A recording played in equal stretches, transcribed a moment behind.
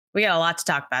We got a lot to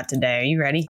talk about today. Are you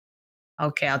ready?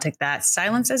 Okay, I'll take that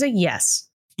silence as a yes.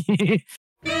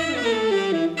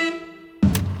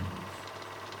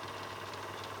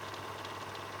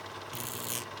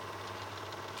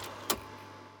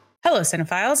 Hello,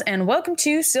 cinephiles, and welcome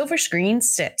to Silver Screen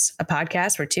Sits, a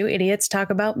podcast where two idiots talk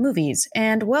about movies.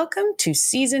 And welcome to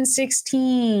season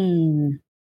 16.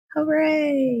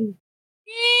 Hooray!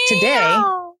 Today,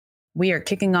 we are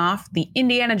kicking off the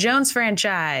Indiana Jones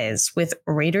franchise with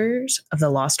Raiders of the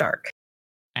Lost Ark.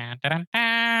 Thank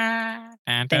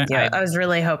you. I was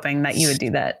really hoping that you would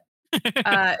do that.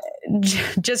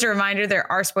 Just a reminder,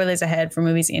 there are spoilers ahead for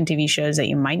movies and TV shows that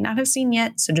you might not have seen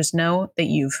yet, so just know that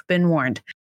you've been warned.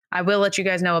 I will let you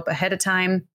guys know up ahead of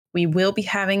time. We will be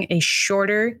having a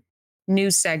shorter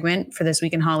news segment for This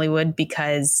Week in Hollywood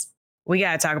because we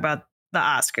got to talk about the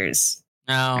Oscars.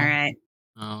 No. All right.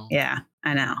 No. Yeah,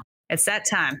 I know. It's that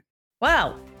time.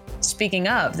 Well, speaking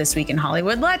of This Week in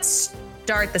Hollywood, let's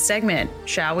start the segment,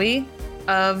 shall we?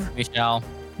 We shall.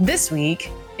 This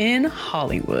Week in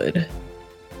Hollywood.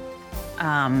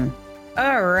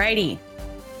 Alrighty.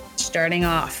 Starting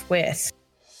off with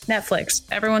Netflix,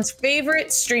 everyone's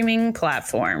favorite streaming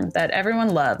platform that everyone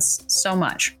loves so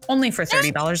much. Only for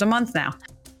 $30 a month now.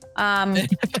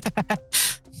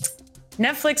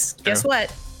 Netflix, guess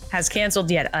what? Has canceled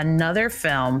yet another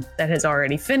film that has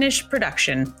already finished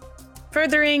production,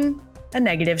 furthering a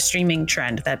negative streaming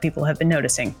trend that people have been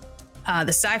noticing.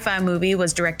 The sci-fi movie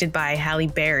was directed by Halle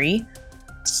Berry,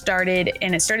 started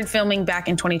filming back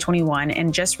in 2021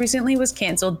 and just recently was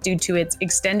canceled due to its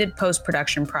extended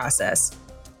post-production process.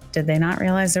 Did they not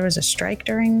realize there was a strike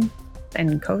and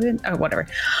COVID? Oh, whatever.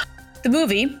 The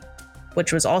movie,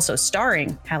 which was also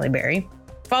starring Halle Berry,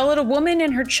 followed a woman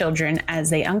and her children as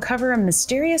they uncover a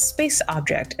mysterious space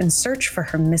object and search for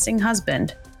her missing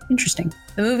husband. Interesting.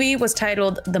 The movie was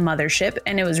titled The Mothership,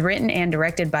 and it was written and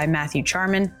directed by Matthew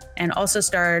Charman and also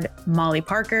starred Molly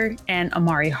Parker and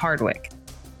Amari Hardwick.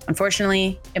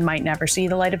 Unfortunately, it might never see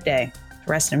the light of day.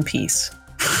 Rest in peace.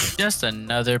 Just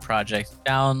another project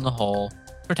down the hole.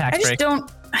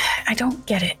 I don't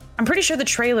get it. I'm pretty sure the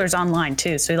trailer's online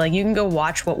too. So you can go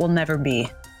watch what will never be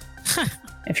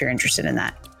if you're interested in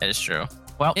that. That is true.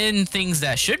 Well, in things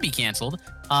that should be canceled,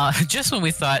 just when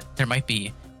we thought there might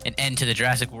be an end to the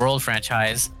Jurassic World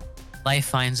franchise, life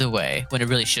finds a way when it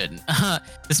really shouldn't.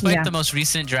 Despite the most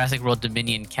recent Jurassic World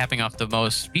Dominion capping off the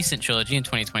most recent trilogy in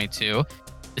 2022,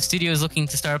 the studio is looking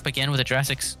to start up again with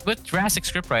Jurassic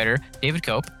scriptwriter David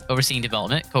Cope overseeing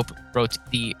development. Cope wrote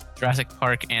the Jurassic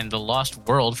Park and the Lost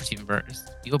World for Steven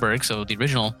Spielberg, so the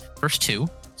original first two.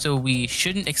 So we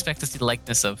shouldn't expect to see the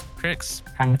likeness of Chris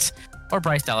Pratt or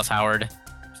Bryce Dallas Howard,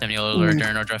 Samuel L.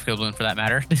 Jackson, or Jeff Goldblum for that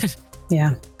matter.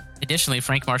 Yeah. Additionally,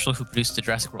 Frank Marshall, who produced the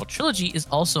Jurassic World trilogy, is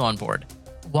also on board.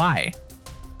 Why?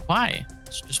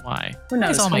 Just why? Who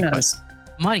knows? Who knows?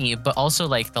 Money, but also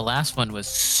the last one was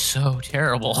so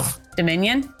terrible.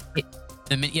 Dominion?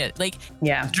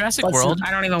 Jurassic World.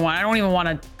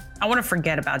 I want to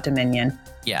forget about Dominion.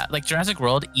 Yeah, Jurassic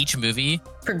World, each movie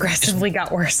progressively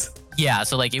got worse. Yeah,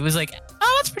 so it was oh,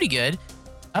 that's pretty good.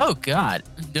 Oh God,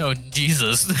 no,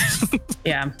 Jesus.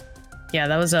 Yeah,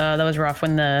 that was rough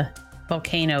when the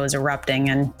volcano was erupting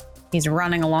and he's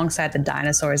running alongside the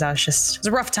dinosaurs. It was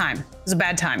a rough time. It was a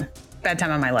bad time. Bad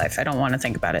time in my life. I don't want to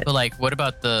think about it. But what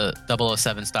about the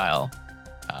 007 style?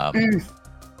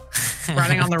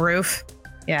 Running on the roof.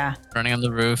 Yeah. Running on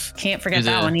the roof. Can't forget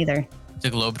that one either.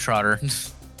 The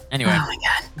Globetrotter. Anyway. Oh my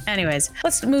God. Anyways,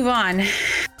 let's move on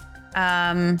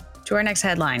to our next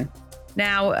headline.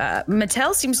 Now,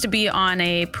 Mattel seems to be on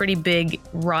a pretty big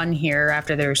run here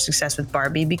after their success with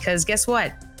Barbie because guess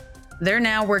what? They're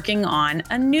now working on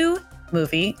a new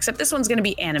movie, except this one's going to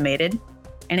be animated.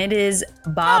 And it is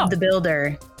Bob the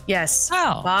Builder. Yes,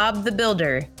 Bob the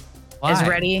Builder is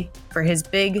ready for his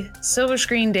big silver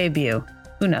screen debut.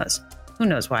 Who knows? Who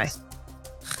knows why?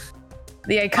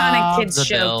 The iconic kids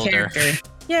show character.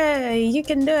 Yay, you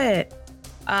can do it.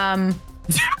 The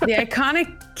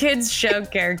iconic kids show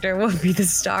character will be the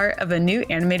star of a new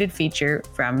animated feature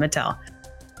from Mattel.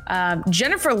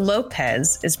 Jennifer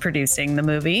Lopez is producing the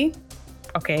movie.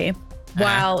 Okay.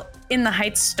 While In the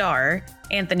Heights star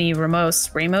Anthony Ramos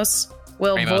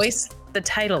will voice the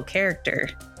title character.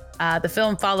 The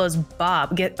film follows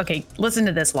Bob. Listen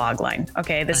to this log line.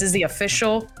 Okay, this is the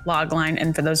official log line.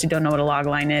 And for those who don't know what a log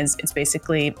line is, it's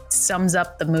basically sums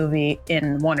up the movie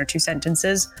in one or two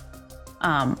sentences.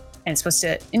 And it's supposed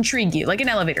to intrigue you, like an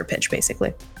elevator pitch,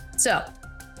 basically. So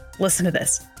listen to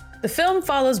this. The film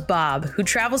follows Bob, who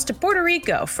travels to Puerto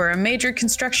Rico for a major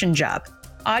construction job.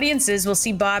 Audiences will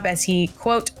see Bob as he,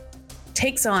 quote,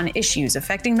 takes on issues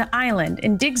affecting the island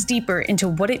and digs deeper into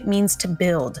what it means to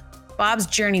build. Bob's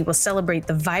journey will celebrate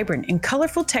the vibrant and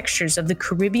colorful textures of the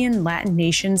Caribbean Latin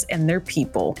nations and their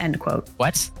people. End quote.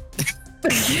 What?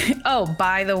 Oh,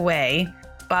 by the way,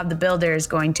 Bob the Builder is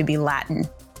going to be Latin.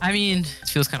 I mean, it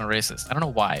feels kind of racist. I don't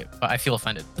know why, but I feel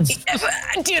offended. Dude,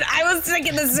 I was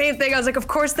thinking the same thing. I was like, of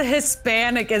course the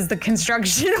Hispanic is the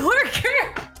construction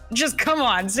worker. Just come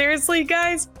on. Seriously,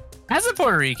 guys? As a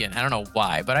Puerto Rican, I don't know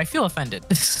why, but I feel offended.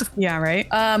 Yeah, right?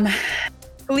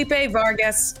 Felipe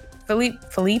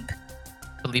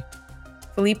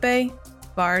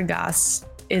Vargas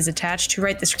is attached to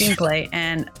write the screenplay,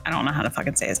 and I don't know how to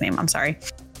fucking say his name. I'm sorry.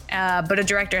 But a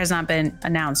director has not been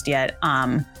announced yet.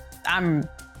 I don't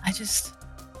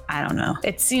know.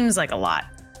 It seems like a lot.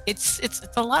 It's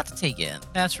a lot to take in.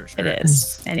 That's for sure. It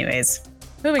is. Anyways,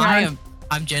 moving on.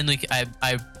 I'm genuinely,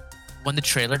 when the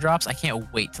trailer drops, I can't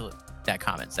wait till that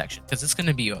comment section because it's going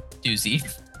to be a doozy.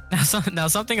 Now,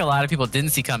 something a lot of people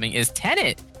didn't see coming is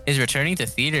Tenet is returning to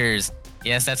theaters.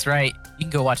 Yes, that's right. You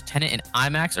can go watch Tenet in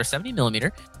IMAX or 70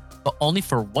 millimeter, but only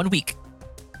for 1 week.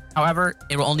 However,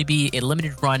 it will only be a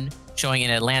limited run showing in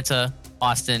Atlanta,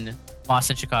 Boston,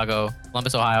 Chicago,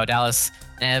 Columbus, Ohio, Dallas,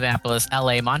 Indianapolis,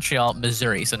 LA, Montreal,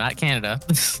 Missouri. So not Canada.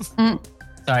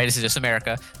 Sorry, this is just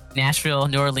America. Nashville,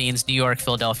 New Orleans, New York,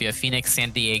 Philadelphia, Phoenix,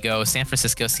 San Diego, San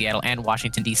Francisco, Seattle, and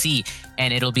Washington, D.C.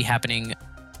 And it'll be happening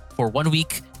for 1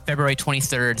 week, February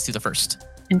 23rd through the 1st.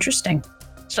 Interesting.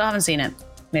 Still haven't seen it.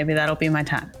 Maybe that'll be my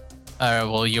time.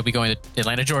 Well, you'll be going to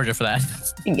Atlanta, Georgia for that.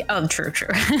 Yeah, oh, true.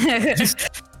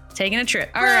 Taking a trip.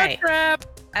 All right.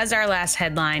 As our last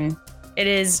headline, it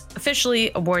is officially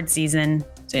award season.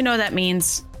 So you know what that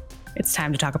means. It's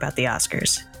time to talk about the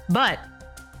Oscars. But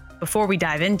before we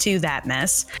dive into that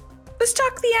mess, let's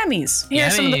talk the Emmys. Here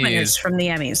are some of the winners from the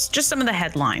Emmys. Just some of the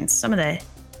headlines, some of the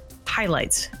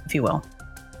highlights, if you will.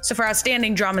 So for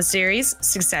Outstanding Drama Series,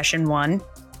 Succession won.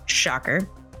 Shocker.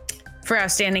 For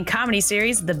Outstanding Comedy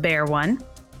Series, The Bear won.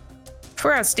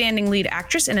 For Outstanding Lead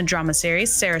Actress in a Drama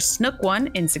Series, Sarah Snook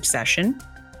won in Succession.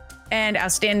 And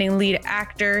Outstanding Lead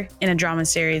Actor in a Drama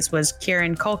Series was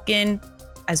Kieran Culkin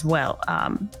as well,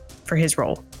 for his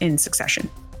role in Succession.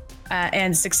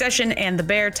 And Succession and The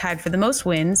Bear tied for the most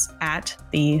wins at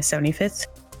the 75th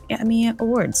Emmy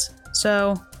Awards.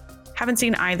 So haven't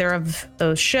seen either of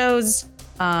those shows.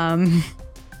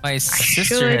 My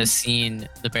sister has seen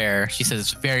The Bear. She says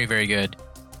it's very, very good.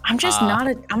 I'm just not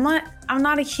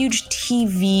a huge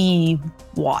TV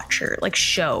watcher, like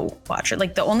show watcher.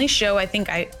 Like the only show I think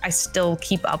I still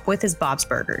keep up with is Bob's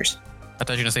Burgers. I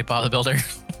thought you were gonna say Bob the Builder.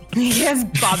 Yes,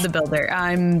 Bob the Builder.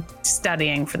 I'm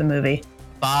studying for the movie.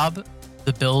 Bob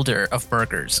the Builder of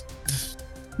Burgers.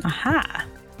 Aha.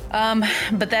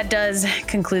 But that does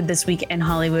conclude this week in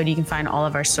Hollywood. You can find all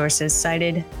of our sources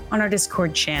cited on our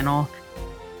Discord channel.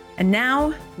 And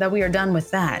now that we are done with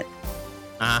that,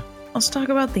 let's talk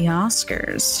about the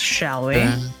Oscars, shall we?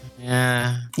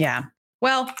 Yeah.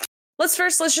 Well, let's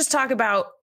just talk about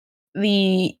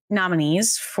the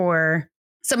nominees for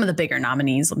some of the bigger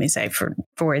nominees, let me say, for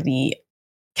the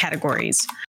categories,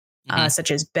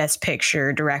 such as Best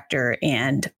Picture, Director,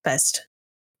 and Best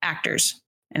Actors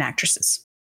and Actresses.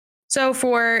 So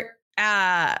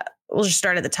we'll just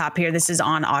start at the top here. This is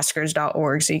on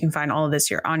Oscars.org, so you can find all of this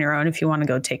here on your own if you want to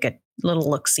go take a little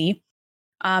look-see.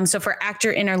 So for actor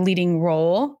in a leading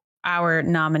role, our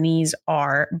nominees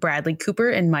are Bradley Cooper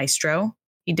in Maestro.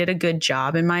 He did a good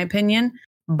job, in my opinion,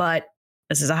 but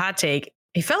this is a hot take.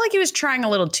 He felt like he was trying a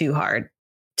little too hard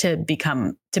to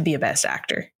be a best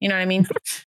actor. You know what I mean?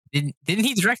 Didn't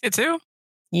he direct it too?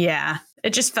 Yeah,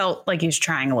 it just felt like he was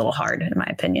trying a little hard, in my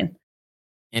opinion.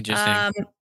 Interesting.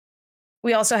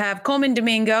 We also have Coleman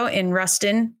Domingo in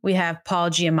Rustin. We have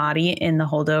Paul Giamatti in The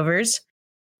Holdovers,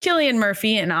 Cillian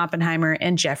Murphy in Oppenheimer,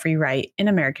 and Jeffrey Wright in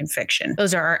American Fiction.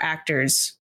 Those are our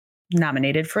actors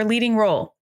nominated for a leading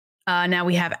role. Now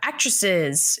we have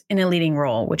actresses in a leading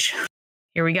role, which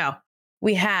here we go.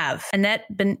 We have Annette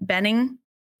Bening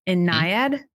in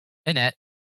Nyad. Annette.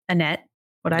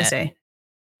 What'd I say?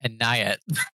 And Nyad.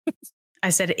 I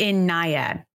said in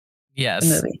Nyad. Yes.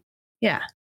 The movie. Yeah.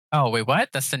 Oh, wait, what?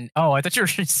 I thought you were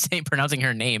pronouncing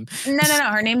her name. No.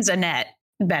 Her name's Annette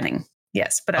Bening.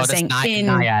 Yes, but I was saying in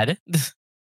Nyad.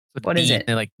 What is it?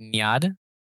 Like Nyad?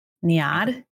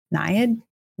 Nyad?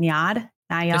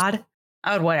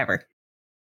 Oh, whatever.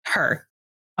 Her.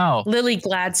 Oh. Lily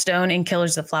Gladstone in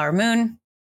Killers of the Flower Moon.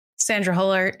 Sandra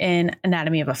Huller in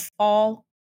Anatomy of a Fall.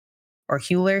 Or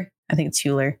Hewler. I think it's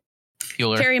Hewler.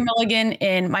 Carey Mulligan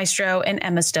in Maestro, and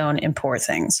Emma Stone in Poor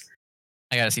Things.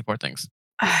 I gotta see Poor Things.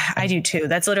 I do too.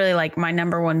 That's literally like my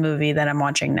number one movie that I'm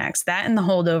watching next. That and The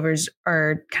Holdovers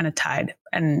are kind of tied.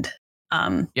 And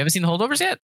You haven't seen The Holdovers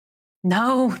yet?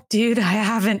 No, dude, I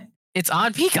haven't. It's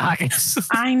on Peacock.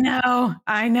 I know.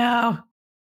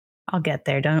 I'll get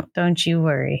there. Don't you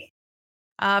worry.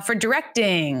 For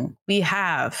directing, we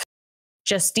have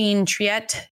Justine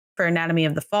Triet for Anatomy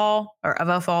of the Fall, or of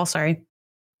a Fall, sorry.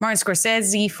 Martin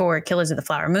Scorsese for Killers of the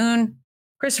Flower Moon.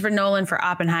 Christopher Nolan for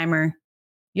Oppenheimer.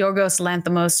 Yorgos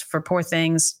Lanthimos for Poor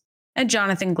Things. And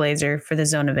Jonathan Glazer for The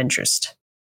Zone of Interest.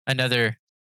 Another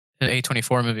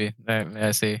A24 movie that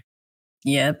I see.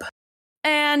 Yep.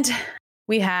 And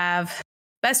we have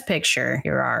Best Picture.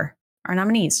 Here are our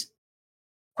nominees.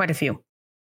 Quite a few.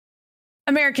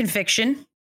 American Fiction,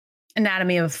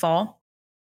 Anatomy of a Fall,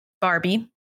 Barbie,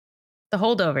 The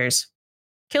Holdovers,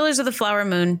 Killers of the Flower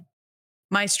Moon,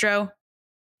 Maestro,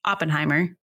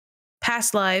 Oppenheimer,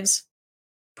 Past Lives,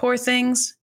 Poor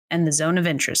Things, and The Zone of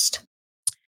Interest.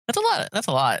 That's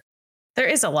a lot. There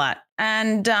is a lot.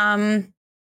 And now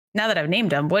that I've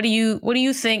named them, what do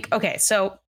you think? Okay,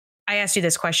 so I asked you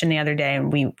this question the other day,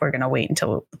 and we're going to wait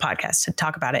until the podcast to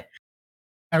talk about it.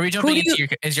 Are we jumping into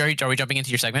are we jumping into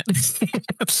your segment?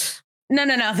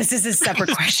 No. This is a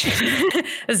separate question.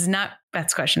 This is not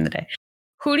Beth's question of the day.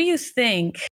 Who do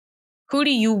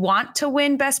you want to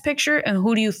win Best Picture, and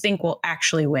who do you think will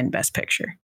actually win Best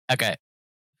Picture? Okay.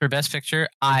 For Best Picture,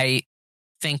 I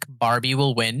think Barbie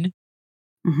will win.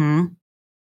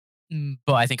 Mm-hmm.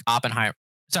 But I think Oppenheimer.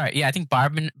 Sorry, yeah, I think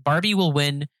Barbie will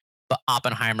win, but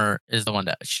Oppenheimer is the one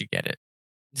that should get it.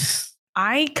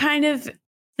 I kind of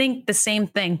think the same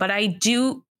thing, but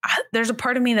there's a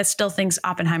part of me that still thinks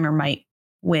Oppenheimer might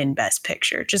win Best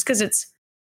Picture just because it's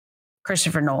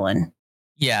Christopher Nolan.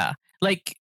 Yeah.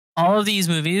 Like all of these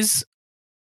movies,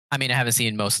 I mean, I haven't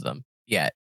seen most of them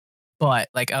yet, but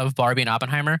like of Barbie and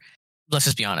Oppenheimer, let's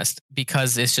just be honest,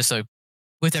 because it's just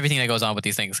with everything that goes on with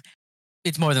these things,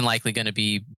 it's more than likely going to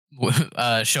be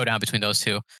a showdown between those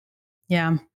two.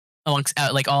 Yeah. Amongst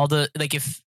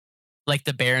if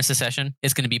the Bear and Secession,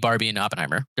 it's going to be Barbie and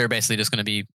Oppenheimer. They're basically just going to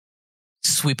be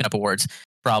sweeping up awards,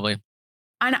 probably.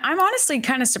 And I'm honestly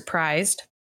kind of surprised.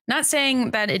 Not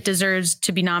saying that it deserves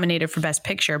to be nominated for Best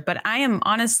Picture, but I am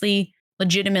honestly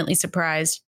legitimately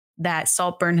surprised that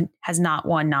Saltburn has not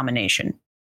won nomination.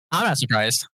 I'm not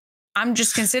surprised. I'm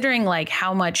just considering like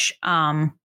how much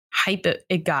hype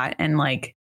it got and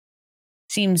like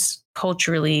seems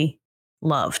culturally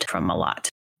loved from a lot,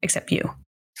 except you.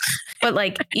 But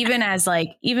like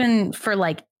even for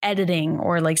like editing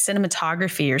or like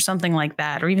cinematography or something like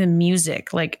that, or even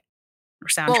music, like or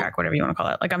soundtrack, whatever you want to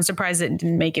call it. Like I'm surprised it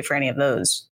didn't make it for any of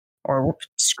those, or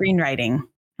screenwriting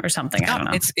or something. I don't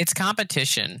know. It's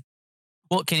competition.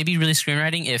 Well, can it be really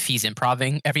screenwriting if he's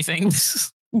improvising everything?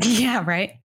 Yeah,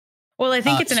 right. Well, I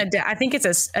think it's I think it's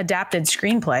a adapted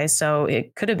screenplay, so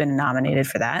it could have been nominated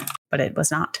for that, but it was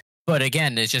not. But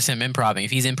again, it's just him improvising.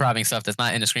 If he's improvising stuff that's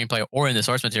not in the screenplay or in the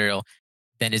source material,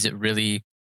 then should it really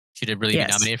be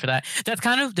nominated for that?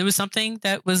 That's there was something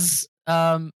that was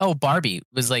Barbie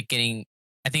was like getting,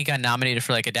 I think it got nominated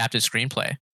for like adapted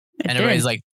screenplay. Everybody's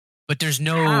like, but there's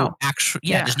no actual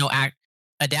there's no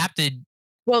adapted.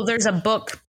 Well, there's a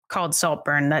book called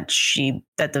Saltburn that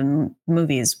the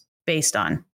movie is based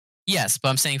on. Yes, but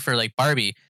I'm saying for like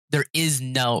Barbie, there is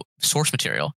no source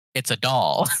material. It's a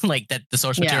doll. Like that the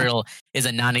source material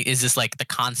is just like the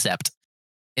concept.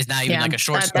 It's not even like a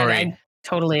short story. That I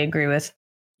totally agree with.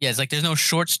 Yeah, it's like there's no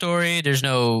short story, there's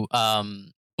no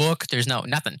book, there's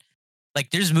nothing. Like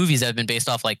there's movies that have been based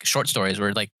off like short stories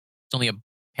where like it's only a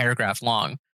paragraph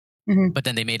long, but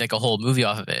then they made like a whole movie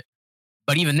off of it.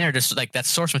 But even there, just like that's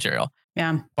source material.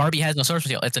 Yeah. Barbie has no source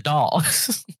material. It's a doll.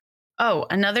 Oh,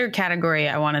 another category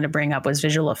I wanted to bring up was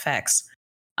visual effects.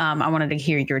 I wanted to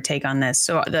hear your take on this.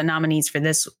 So the nominees for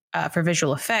this for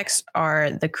visual effects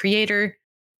are The Creator,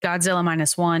 Godzilla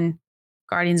 -1,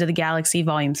 Guardians of the Galaxy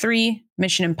Volume 3,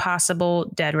 Mission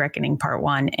Impossible, Dead Reckoning Part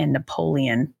 1, and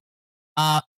Napoleon.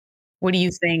 What do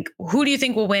you think? Who do you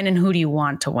think will win, and who do you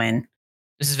want to win?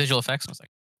 This is visual effects. I was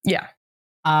like, yeah.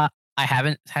 I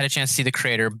haven't had a chance to see The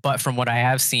Creator, but from what I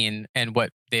have seen and what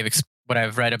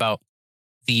I've read about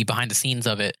the behind the scenes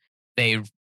of it, I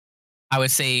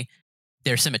would say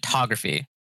their cinematography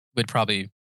would probably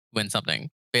win something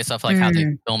based off like how they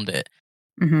filmed it.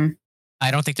 Mm-hmm.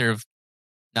 I don't think they're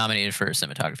nominated for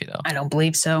cinematography though. I don't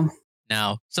believe so.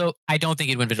 No, so I don't think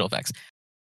it'd win visual effects.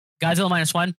 Godzilla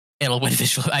 -1, it'll win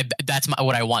visual. That's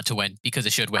what I want to win because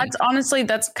it should win.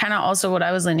 That's kind of also what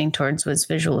I was leaning towards was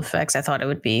visual effects. I thought it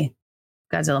would be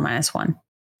Godzilla -1.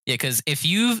 Yeah, because if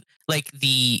you've like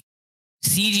the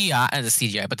CGI as a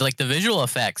CGI, but like the visual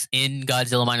effects in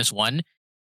Godzilla -1,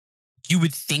 you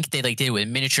would think they like did it with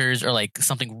miniatures or like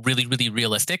something really, really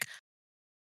realistic.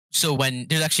 So when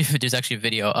there's actually a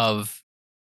video of,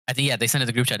 I think, yeah, they sent it to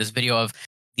the group chat. This video of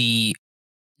the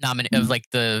of like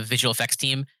the visual effects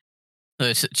team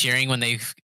cheering when they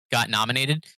got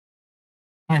nominated.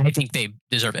 And I think they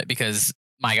deserve it because,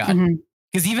 my God, Mhm.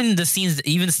 because even the scenes,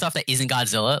 even the stuff that isn't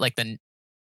Godzilla, like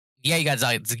you got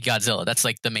Godzilla, that's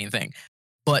like the main thing.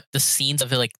 But the scenes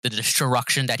of it, like the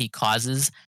destruction that he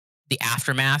causes, the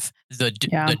aftermath,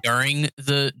 Yeah. during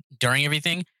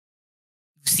everything,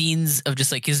 scenes of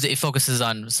just like, because it focuses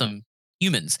on some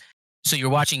humans, so you're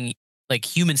watching like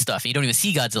human stuff, and you don't even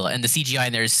see Godzilla, and the CGI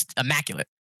in there is immaculate.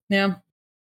 Yeah.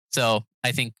 So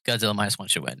I think Godzilla -1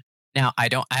 should win. Now I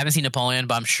haven't seen Napoleon,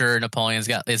 but I'm sure Napoleon's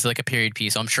is like a period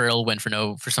piece, so I'm sure it'll win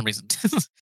for some reason.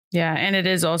 Yeah. And it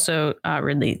is also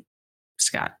Ridley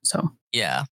Scott. So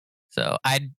Yeah. So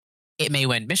it may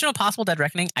win. Mission Impossible: Dead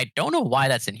Reckoning. I don't know why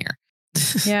that's in here.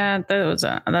 yeah,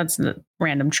 that's the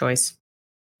random choice.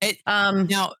 It,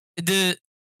 now the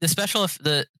special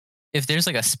if there's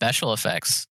like a special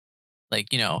effects, like,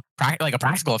 like a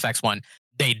practical effects one,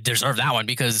 they deserve that one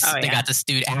because Oh they yeah. got this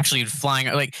dude actually flying.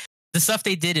 Like, the stuff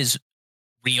they did is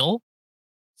real.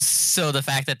 So the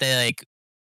fact that they like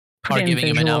Put are in giving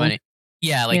him a visual. nomination,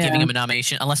 yeah, like giving Yeah. him a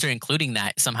nomination, unless they're including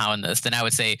that somehow in this, then I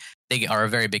would say they are a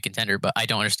very big contender. But I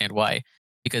don't understand why,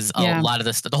 because a Yeah. lot of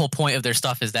this, the whole point of their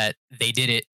stuff is that they did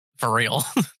it for real.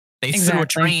 They threw a Exactly.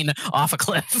 train off a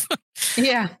cliff.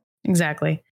 Yeah.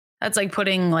 Exactly. That's like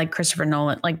putting like Christopher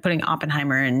Nolan, like putting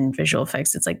Oppenheimer in visual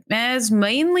effects. It's like, it's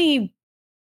mainly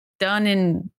done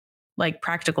in like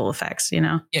practical effects, you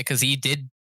know? Yeah, because he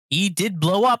did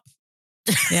blow up.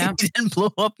 Yeah. He didn't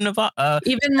blow up Nevada.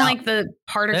 Even Now, like the desert.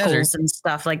 particles and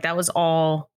stuff, like that was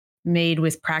all made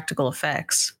with practical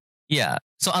effects. Yeah.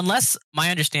 So unless my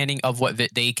understanding of what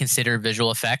they consider visual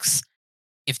effects,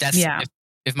 if that's Yeah.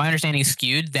 if my understanding is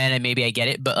skewed, then maybe I get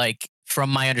it. But like, from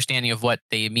my understanding of what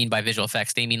they mean by visual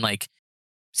effects, they mean like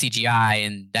CGI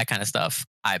and that kind of stuff.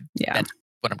 Yeah. That's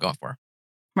what I'm going for.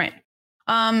 Right.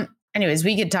 Anyways,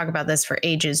 we could talk about this for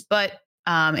ages, but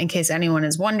in case anyone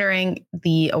is wondering,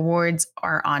 the awards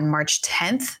are on March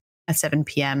 10th at 7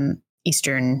 p.m.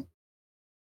 Eastern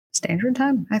Standard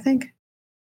Time, I think.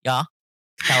 Yeah.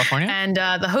 California. And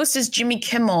the host is Jimmy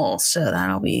Kimmel, so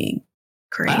that'll be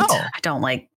great. Oh. I don't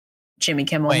like Jimmy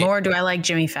Kimmel, Wait. nor do I like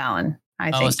Jimmy Fallon.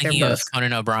 I was thinking they're of both.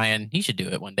 Conan O'Brien. He should do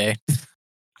it one day.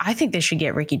 I think they should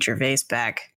get Ricky Gervais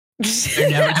back.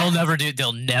 They'll never do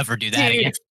that Dude,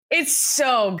 again. it's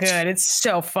so good. It's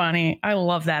so funny. I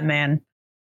love that man.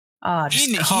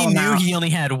 He call him knew out. he only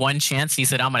had one chance. He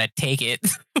said, "I'm going to take it."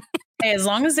 Hey, as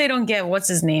long as they don't get what's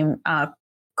his name,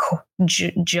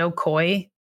 Joe Coy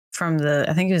from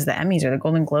I think it was the Emmys or the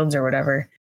Golden Globes or whatever.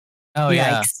 Oh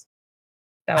yeah. Yikes.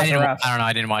 That was rough. I don't know.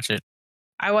 I didn't watch it.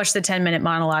 I watched the 10-minute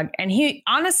monologue, and he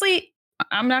honestly,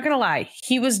 I'm not gonna lie,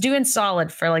 he was doing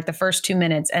solid for like the first 2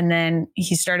 minutes, and then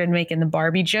he started making the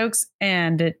Barbie jokes,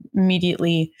 and it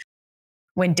immediately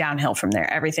went downhill from there.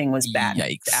 Everything was bad.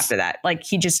 Yikes. After that. Like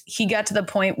he got to the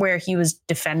point where he was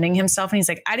defending himself, and he's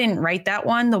like, I didn't write that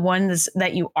one. The ones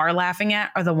that you are laughing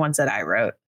at are the ones that I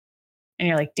wrote. And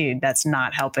you're like, dude, that's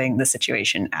not helping the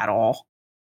situation at all.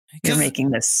 You're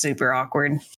making this super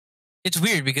awkward. It's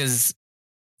weird because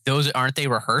aren't they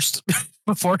rehearsed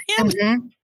beforehand? Mm-hmm.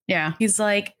 Yeah. He's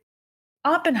like,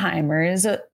 Oppenheimer is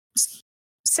a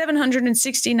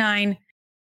 769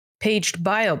 paged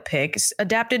biopic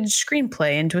adapted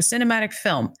screenplay into a cinematic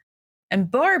film. And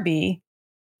Barbie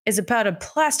is about a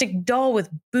plastic doll with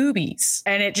boobies.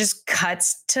 And it just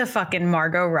cuts to fucking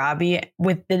Margot Robbie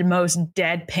with the most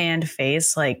deadpanned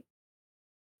face. Like,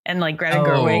 and like Greta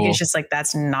Gerwig is just like,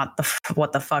 that's not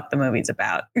what the fuck the movie's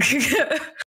about.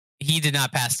 He did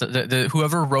not pass the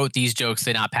whoever wrote these jokes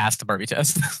did not pass the Barbie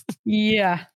test.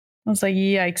 Yeah. I was like,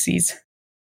 yikesies.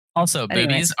 Also,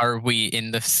 boobies, are we in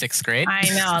the 6th grade? I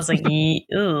know. I was like,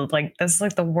 ew, like that's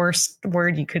like the worst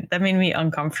word you could. That made me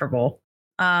uncomfortable.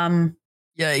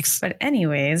 Yikes. But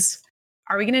anyways,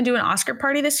 are we going to do an Oscar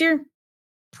party this year?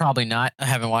 Probably not. I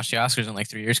haven't watched the Oscars in like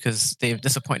 3 years because they've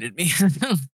disappointed me.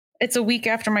 It's a week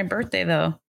after my birthday,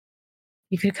 though.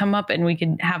 You could come up and we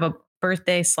could have a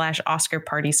birthday / Oscar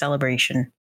party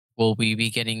celebration. Will we be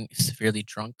getting severely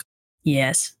drunk?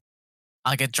 Yes.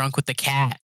 I'll get drunk with the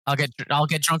cat. I'll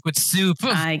get drunk with soup.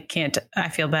 I can't. I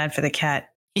feel bad for the cat.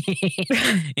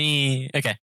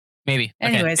 Okay. Maybe.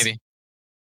 Anyways. Okay,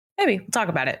 maybe. We'll talk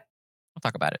about it. We'll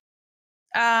talk about it.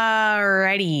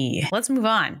 Alrighty. Let's move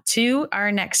on to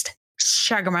our next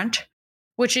segment,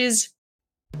 which is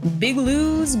Big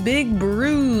Lou's Big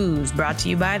Brews, brought to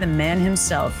you by the man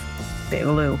himself, Big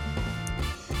Lou.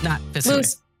 Not physically.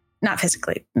 Not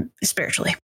physically,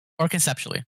 spiritually. Or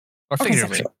conceptually. Or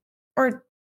figuratively. Or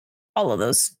all of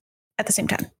those at the same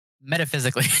time.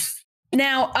 metaphysically.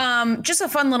 Now, just a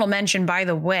fun little mention, by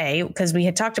the way, because we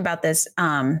had talked about this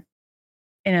in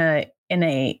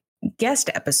a guest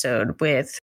episode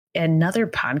with another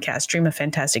podcast, Dream a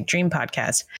Fantastic Dream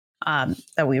podcast,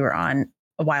 that we were on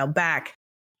a while back.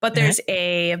 But there's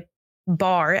a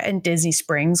bar in Disney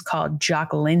Springs called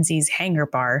Jock Lindsay's Hangar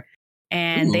Bar.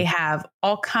 And they have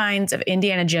all kinds of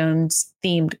Indiana Jones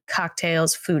themed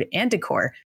cocktails, food, and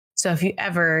decor. So if you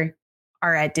ever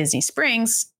are at Disney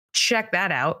Springs, check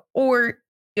that out, or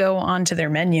go onto their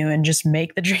menu and just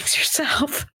make the drinks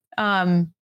yourself.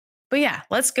 But yeah,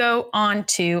 let's go on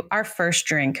to our first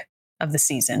drink of the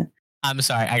season. I'm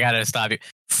sorry, I gotta stop you.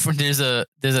 There's a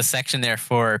section there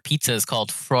for pizzas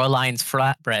called Fräulein's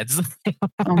Flatbreads.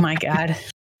 Oh my God.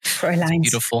 Fräulein's.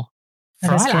 Beautiful.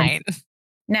 Fräulein.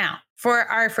 Now, for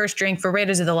our first drink for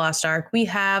Raiders of the Lost Ark, we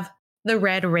have the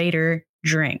Red Raider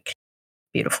drink.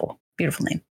 Beautiful. Beautiful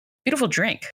name. Beautiful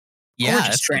drink. Yeah, gorgeous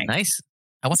that's drink. nice.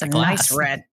 I want It's the a glass. nice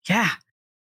red. Yeah.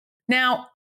 Now,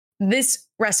 this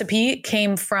recipe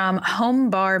came from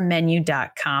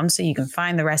homebarmenu.com, so you can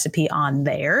find the recipe on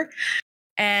there.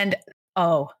 And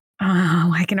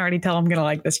I can already tell I'm going to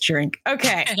like this drink.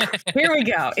 Okay, here we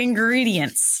go.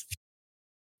 Ingredients.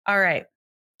 All right.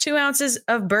 2 ounces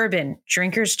of bourbon,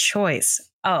 drinker's choice.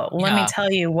 Let me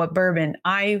tell you what bourbon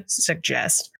I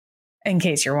suggest, in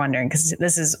case you're wondering, because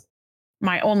this is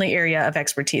my only area of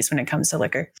expertise when it comes to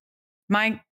liquor.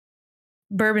 My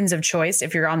bourbons of choice,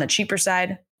 if you're on the cheaper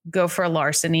side, go for a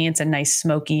Larceny. It's a nice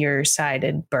smokier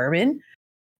sided bourbon.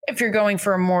 If you're going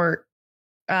for a more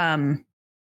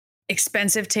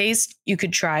expensive taste, you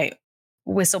could try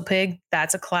Whistle Pig.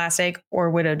 That's a classic.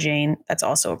 Or Widow Jane. That's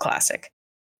also a classic.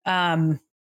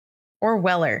 Or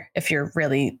Weller, if you're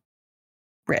really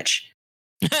rich.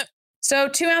 So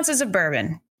 2 ounces of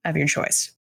bourbon of your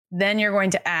choice. Then you're going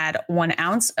to add 1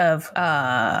 ounce of,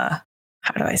 how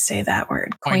do I say that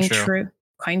word? Cointreau.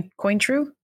 Cointreau?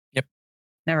 Yep.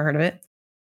 Never heard of it.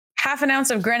 1/2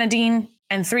 ounce of grenadine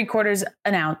and 3/4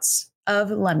 an ounce of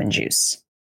lemon juice.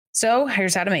 So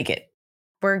here's how to make it.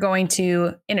 We're going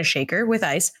to, in a shaker with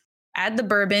ice, add the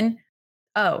bourbon.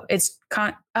 It's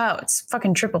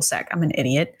fucking triple sec. I'm an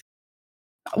idiot.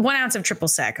 1 ounce of triple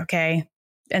sec, okay?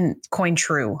 And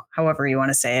Cointreau, however you want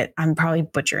to say it. I'm probably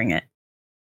butchering it.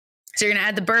 So you're going to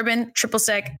add the bourbon, triple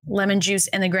sec, lemon juice,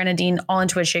 and the grenadine all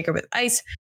into a shaker with ice.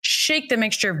 Shake the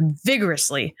mixture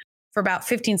vigorously for about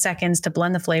 15 seconds to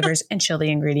blend the flavors and chill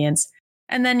the ingredients.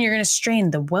 And then you're going to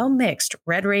strain the well-mixed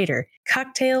Red Raider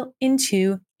cocktail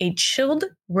into a chilled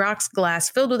rocks glass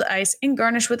filled with ice and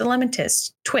garnish with a lemon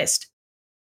twist.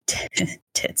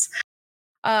 Tits.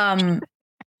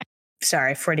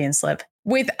 Sorry, Freudian slip.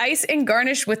 With ice and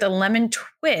garnish with a lemon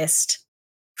twist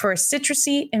for a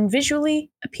citrusy and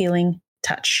visually appealing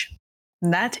touch.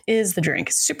 And that is the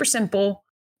drink. Super simple,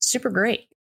 super great.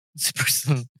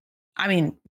 I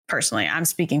mean, personally, I'm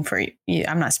speaking for you.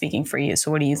 I'm not speaking for you.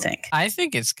 So what do you think? I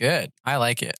think it's good. I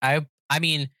like it. I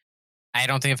mean, I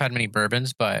don't think I've had many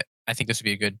bourbons, but I think this would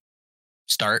be a good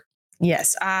start.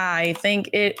 Yes, I think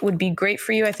it would be great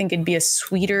for you. I think it'd be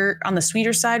on the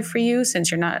sweeter side for you, since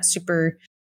you're not super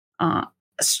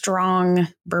strong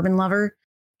bourbon lover.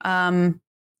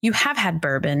 You have had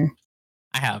bourbon.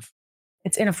 I have.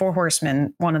 It's in a Four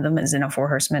Horsemen. One of them is in a Four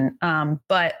Horsemen.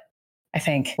 But I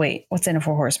think, what's in a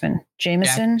Four Horsemen?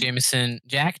 Jameson?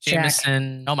 Jack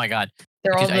Jameson. Oh my God.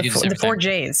 They're all the 4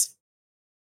 J's.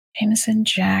 Jameson,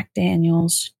 Jack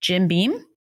Daniels, Jim Beam?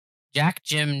 Jack,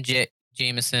 Jim,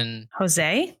 Jameson.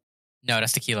 Jose? No,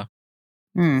 that's tequila.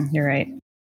 You're right.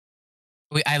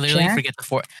 I literally forget the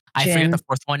fourth. I forget the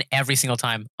fourth one every single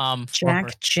time.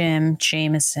 Jack, Jim,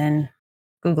 Jameson.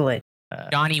 Google it.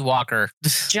 Johnny Walker.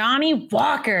 Johnny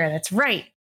Walker. That's right.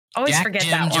 Always Jack, forget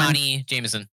Jim, that one. Johnny,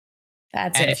 Jameson.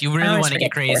 That's and it. if you really want to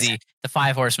get crazy, the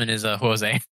 5 Horsemen is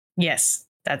Jose. Yes,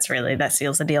 that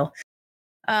seals the deal.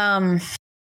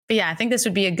 But yeah, I think this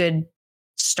would be a good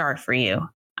start for you.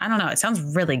 I don't know. It sounds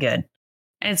really good.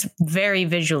 And it's very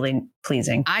visually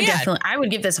pleasing. I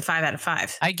would give this a 5 out of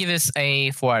 5. I'd give this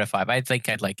a 4 out of 5. I think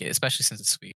I'd like it, especially since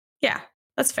it's sweet. Yeah,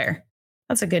 that's fair.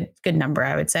 That's a good number,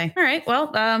 I would say. All right.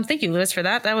 Well, thank you, Lewis, for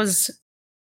that. That was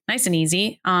nice and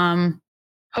easy.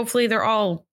 Hopefully they're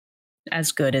all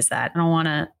as good as that. I don't want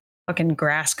a fucking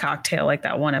grass cocktail like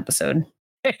that one episode.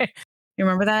 You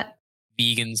remember that?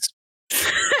 Vegans.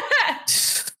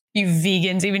 You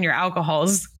vegans, even your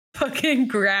alcohol's fucking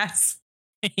grass.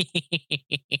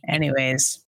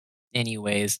 Anyways.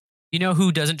 You know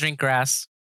who doesn't drink grass?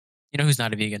 You know who's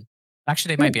not a vegan?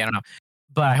 Actually, they might be. I don't know.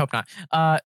 But I hope not.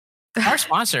 Our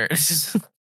sponsor. So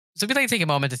we'd like to take a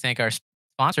moment to thank our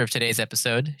sponsor of today's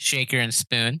episode, Shaker and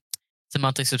Spoon. It's a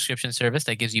monthly subscription service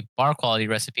that gives you bar quality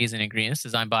recipes and ingredients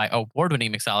designed by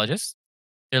award-winning mixologists.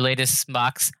 Their latest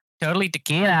box, Totally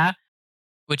Tequila,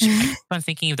 which I keep on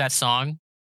thinking of that song.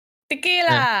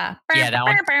 Tequila. Yeah, that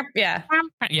one. Yeah.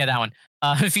 Yeah, that one.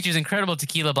 It features incredible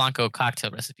tequila blanco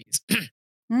cocktail recipes. If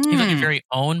you want your very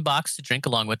own box to drink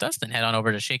along with us, then head on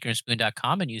over to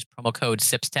shakerandspoon.com and use promo code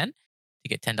SIPS10 to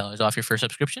get $10 off your first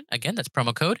subscription. Again, that's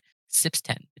promo code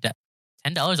SIPS10 to get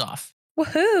 $10 off.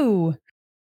 Woohoo!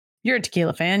 You're a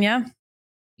tequila fan, yeah?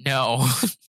 No.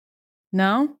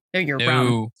 No? Oh, you're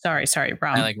rum. Sorry,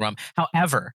 rum. I like rum.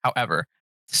 However,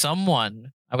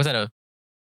 someone, I was at a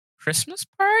Christmas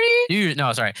party? I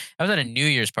was at a New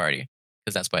Year's party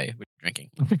because that's why we're drinking.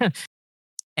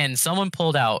 And someone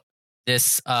pulled out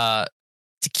this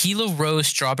tequila rose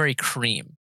strawberry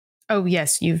cream. Oh,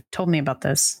 yes. You've told me about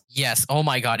this. Yes. Oh,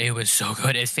 my God. It was so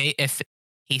good. It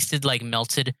tasted like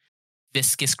melted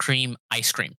viscous cream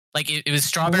ice cream. Like it was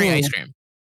strawberry ice cream,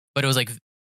 but it was like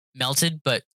melted,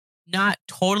 but not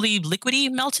totally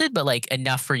liquidy melted, but like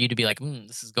enough for you to be like,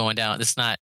 this is going down. This is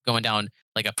not going down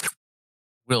like a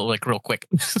real quick.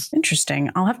 Interesting.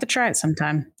 I'll have to try it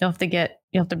sometime. You'll have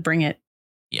to bring it.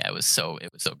 Yeah, it was so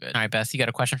good. All right, Beth, you got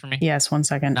a question for me? Yes, 1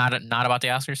 second. Not about the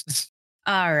Oscars.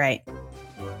 All right.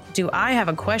 Do I have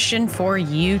a question for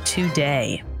you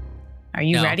today? Are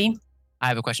you ready? I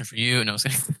have a question for you. No,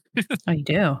 oh, you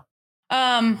do.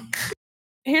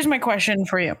 Here's my question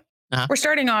for you. Uh-huh. We're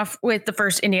starting off with the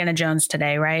first Indiana Jones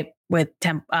today, right? With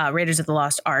Raiders of the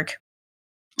Lost Ark.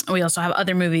 We also have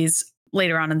other movies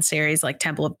later on in the series like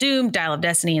Temple of Doom, Dial of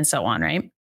Destiny, and so on,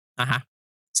 right? Uh-huh.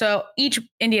 So each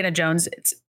Indiana Jones,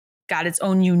 it's got its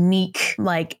own unique,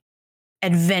 like,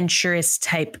 adventurous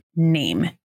type name.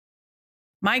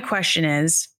 My question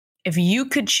is, if you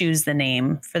could choose the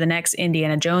name for the next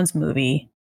Indiana Jones movie,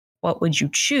 what would you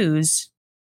choose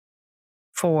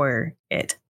for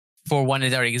it? For one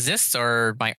that already exists,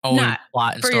 or my own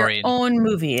plot and for story? Your own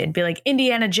movie. It'd be like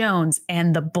Indiana Jones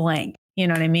and the blank. You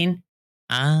know what I mean?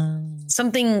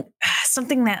 Something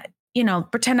that,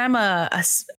 pretend I'm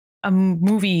a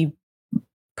movie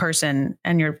person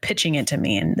and you're pitching it to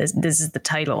me and this is the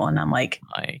title and I'm like,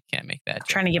 I can't make that.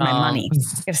 Trying to get my money. You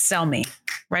gotta sell me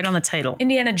right on the title.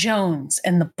 Indiana Jones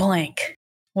and the blank.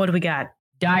 What do we got?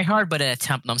 Die Hard, but an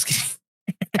attempt. No, I'm just kidding.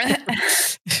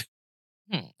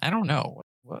 I don't know.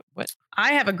 What?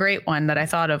 I have a great one that I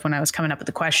thought of when I was coming up with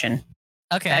the question.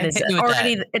 Okay. That is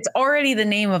it's already the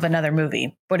name of another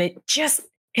movie, but it just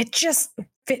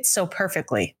fits so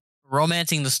perfectly.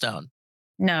 Romancing the Stone.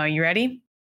 No, you ready?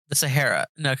 The Sahara.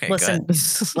 Okay, listen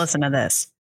to this.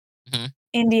 Mm-hmm.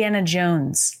 Indiana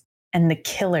Jones and the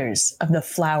Killers of the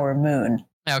Flower Moon.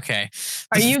 Okay.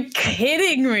 Are you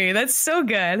kidding me? That's so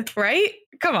good, right?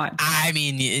 Come on. I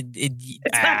mean,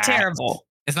 it's not terrible.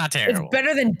 It's not terrible. It's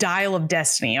better than Dial of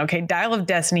Destiny. Okay, Dial of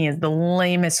Destiny is the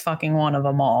lamest fucking one of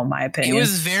them all, in my opinion. It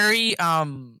was very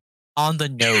on the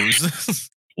nose.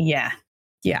 Yeah.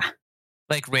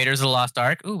 Like Raiders of the Lost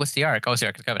Ark. Ooh, what's the Ark? Oh, it's the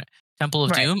Ark of the Covenant. Temple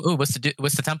of Doom. Ooh, what's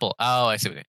the temple? Oh, I see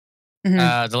what it is.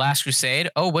 Mm-hmm. The Last Crusade.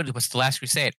 Oh, what's the Last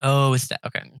Crusade? Oh, it's that.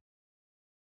 Okay.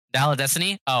 Dial of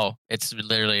Destiny. Oh, it's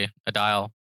literally a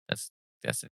dial. That's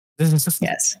it.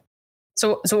 Yes.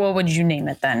 So what would you name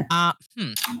it then?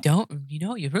 You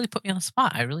really put me on the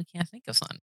spot. I really can't think of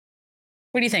something.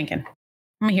 What are you thinking?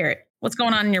 Let me hear it. What's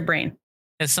going on in your brain?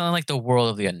 It's something like the World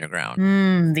of the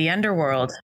Underground. The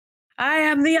Underworld. I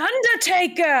am the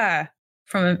Undertaker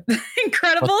from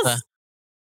Incredibles.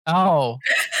 Oh.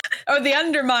 Or the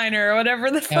Underminer or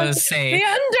whatever the fuck. The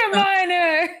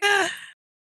Underminer.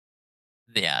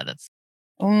 Yeah, that's.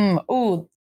 Ooh.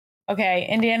 Okay,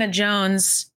 Indiana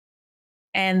Jones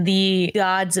and the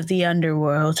Gods of the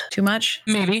Underworld. Too much?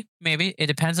 Maybe. It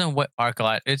depends on what arc a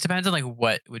lot. It depends on like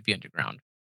what would be underground.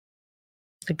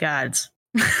 The gods.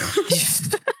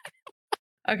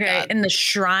 Okay, God. In the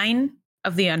Shrine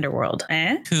of the Underworld.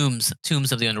 Tombs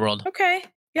of the Underworld. Okay.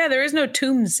 Yeah, there is no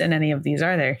tombs in any of these,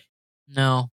 are there?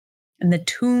 No. And the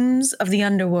Tombs of the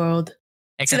Underworld.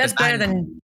 Except that's better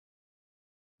than...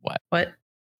 What? No, I was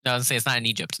going to say it's not in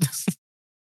Egypt.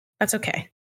 That's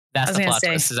okay. That's the plot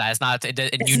twist. It's not.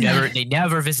 They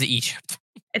never visit Egypt.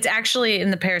 It's actually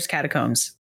in the Paris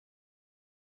catacombs.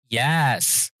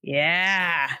 Yes.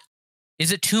 Yeah.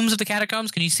 Is it Tombs of the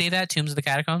Catacombs? Can you say that? Tombs of the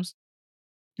Catacombs?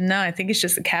 No, I think it's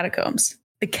just the catacombs.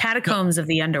 The catacombs of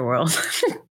the Underworld.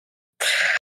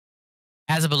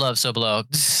 As above, so below.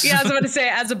 Yeah, I was about to say,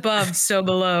 as above, so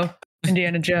below.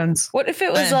 Indiana Jones. What if it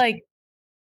was like,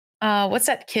 what's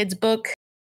that kid's book?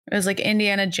 It was like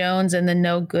Indiana Jones and the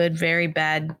No Good, Very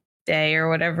Bad Day or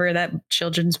whatever that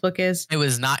children's book is. It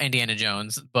was not Indiana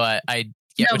Jones, but I.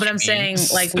 No, but I'm saying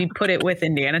like we put it with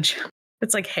Indiana Jones.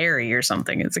 It's like Harry or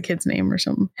something. It's a kid's name or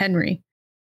something. Henry.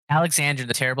 Alexander,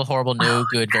 the terrible, horrible, no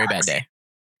good, very bad day.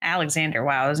 Alexander.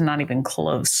 Wow, I was not even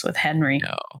close with Henry.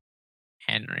 No,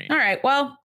 Henry. All right.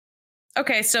 Well,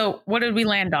 okay. So what did we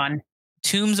land on?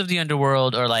 Tombs of the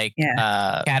Underworld, or like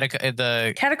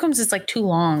the Catacombs is like too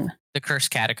long. The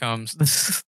cursed catacombs.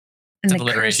 And the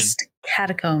alliteration. cursed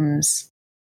catacombs.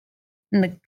 And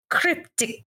the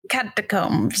cryptic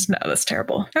catacombs. No, that's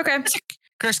terrible. Okay.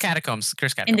 Cursed catacombs.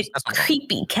 Cursed In catacombs. the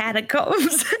creepy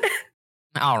catacombs.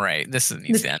 All right. This is an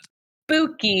easy end.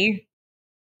 Spooky.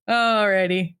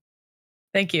 Alrighty.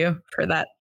 Thank you for that.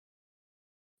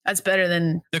 That's better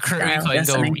than the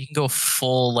you can go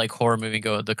full like horror movie.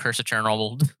 Go the Curse of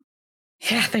Chernobyl.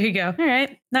 Yeah, there you go. All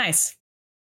right, nice.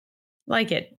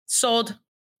 Like it. Sold.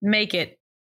 Make it.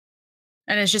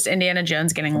 And it's just Indiana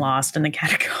Jones getting lost in the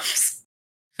catacombs.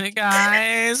 Hey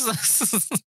guys.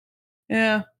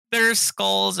 Yeah. There's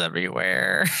skulls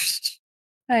everywhere.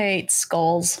 I hate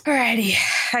skulls. Alrighty,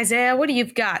 Isaiah, what do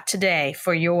you've got today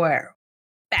for your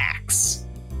facts?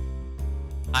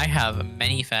 I have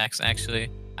many facts, actually.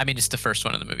 I mean, just the first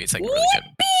one in the movie. It's like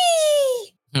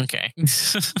really good. Okay.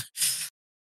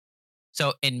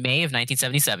 So in May of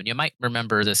 1977, you might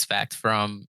remember this fact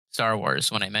from Star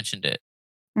Wars when I mentioned it,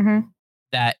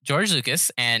 that George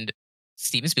Lucas and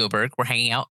Steven Spielberg were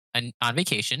hanging out on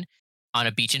vacation on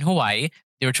a beach in Hawaii.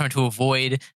 They were trying to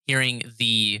avoid hearing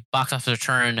the box office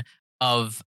return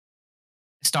of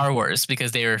Star Wars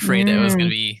because they were afraid that it was going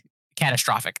to be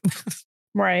catastrophic.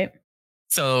 Right.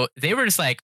 So they were just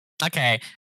like, okay,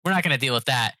 we're not going to deal with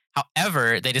that.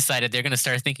 However, they decided they're going to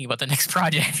start thinking about the next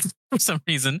project for some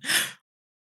reason.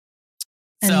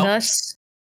 And thus,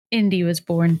 Indy was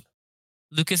born.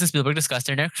 Lucas and Spielberg discussed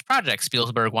their next project.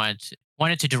 Spielberg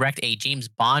wanted to direct a James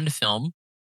Bond film,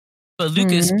 but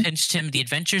Lucas pitched him The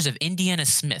Adventures of Indiana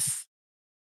Smith.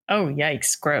 Oh,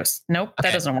 yikes. Gross. Nope,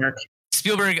 that doesn't work.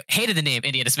 Spielberg hated the name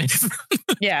Indiana Smith.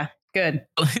 Yeah, good.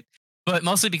 But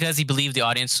mostly because he believed the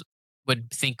audience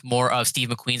would think more of Steve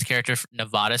McQueen's character,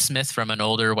 Nevada Smith, from an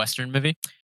older Western movie.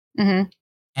 And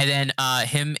then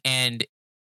him and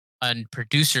a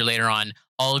producer later on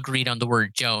all agreed on the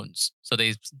word Jones. So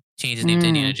they changed his name to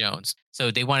Indiana Jones.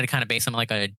 So they wanted to kind of base him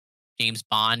like a James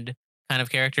Bond kind of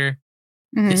character.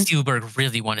 Spielberg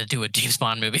really wanted to do a James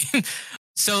Bond movie.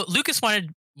 So Lucas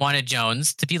wanted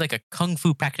Jones to be like a kung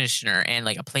fu practitioner and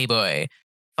like a playboy,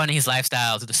 funding his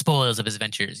lifestyle to the spoils of his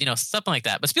ventures, something like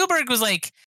that. But Spielberg was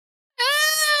like,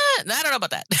 I don't know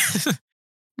about that.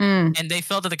 And they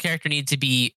felt that the character needed to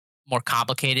be more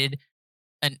complicated.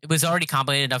 And it was already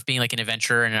complicated enough being like an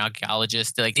adventurer and an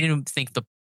archaeologist. Like they didn't think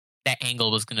that angle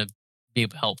was going to be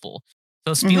helpful.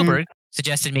 So Spielberg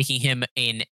suggested making him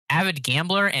an avid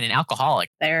gambler and an alcoholic.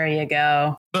 There you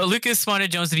go. But Lucas wanted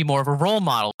Jones to be more of a role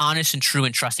model, honest and true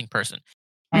and trusting person.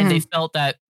 And they felt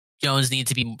that Jones needed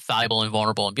to be valuable and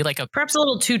vulnerable and be like perhaps a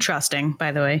little too trusting,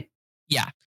 by the way. Yeah.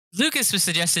 Lucas was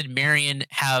suggested Marion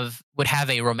would have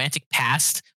a romantic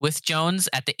past with Jones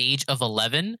at the age of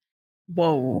 11.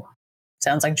 Whoa.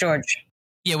 Sounds like George.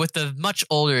 Yeah, with the much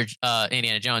older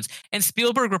Indiana Jones. And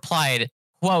Spielberg replied,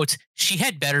 quote, "She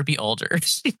had better be older."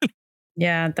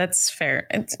 Yeah, that's fair.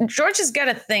 George has got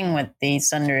a thing with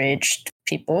these underage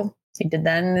people. He did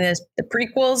that in the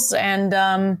prequels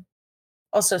and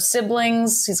also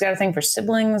siblings. He's got a thing for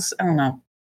siblings. I don't know.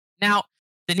 Now,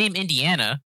 the name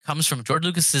Indiana comes from George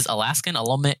Lucas's Alaskan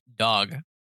Willamette dog.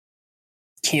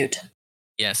 Cute.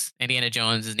 Yes, Indiana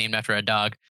Jones is named after a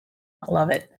dog. I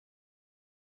love it.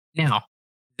 Now,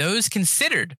 those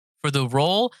considered for the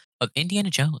role of Indiana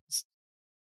Jones.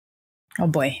 Oh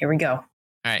boy, here we go.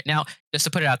 All right. Now, just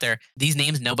to put it out there, these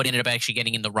names, nobody ended up actually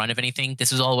getting in the run of anything. This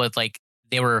was all with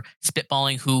they were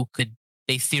spitballing who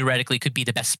they theoretically could be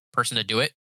the best person to do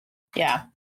it. Yeah.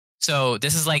 So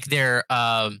this is like their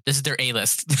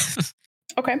A-list.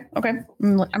 Okay.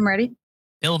 I'm ready.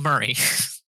 Bill Murray.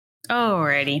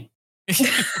 Alrighty.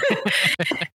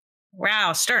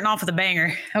 Wow, starting off with a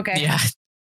banger. Okay. Yeah.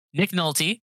 Nick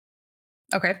Nolte.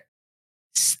 Okay.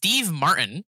 Steve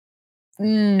Martin.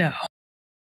 No.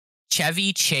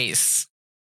 Chevy Chase.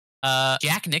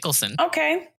 Jack Nicholson.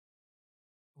 Okay.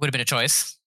 Would have been a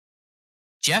choice.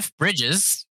 Jeff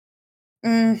Bridges.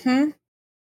 I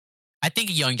think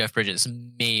a young Jeff Bridges,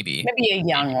 maybe. Maybe a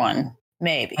young one.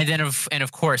 Maybe. And then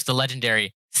of course the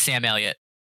legendary Sam Elliott.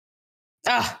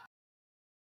 Ah.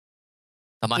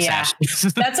 The mustache.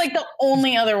 Yeah. That's like the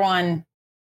only other one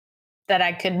that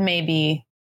I could maybe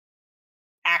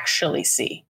actually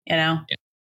see, Yeah.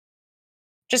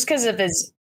 Just because of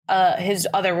his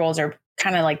other roles are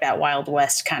kind of like that Wild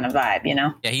West kind of vibe,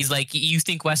 Yeah, he's like, you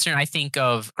think Western, I think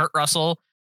of Kurt Russell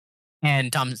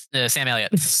and Sam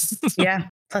Elliott. Yeah,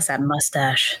 Plus that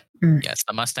mustache. Yes,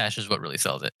 the mustache is what really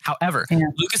sells it. However, Yeah.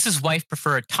 Lucas's wife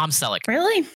preferred Tom Selleck.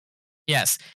 Really?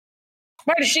 Yes.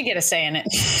 Why does she get a say in it?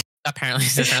 Apparently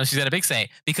she's got a big say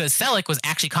because Selleck was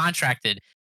actually contracted.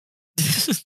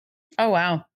 Oh,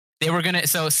 wow. So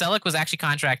Selleck was actually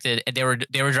contracted and they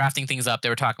were drafting things up. They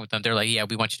were talking with them. They're like, yeah,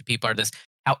 we want you to be part of this.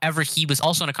 However, he was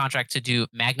also on a contract to do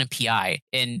Magnum PI.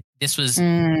 And this was,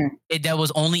 that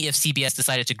was only if CBS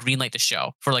decided to greenlight the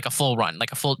show for like a full run,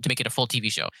 to make it a full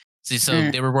TV show.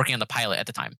 So they were working on the pilot at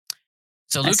the time.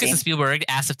 So Lucas and Spielberg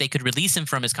asked if they could release him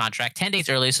from his contract 10 days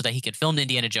early so that he could film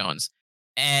Indiana Jones.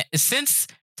 And since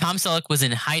Tom Selleck was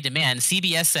in high demand,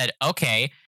 CBS said,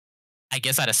 okay, I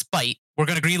guess out of spite, we're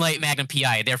going to greenlight Magnum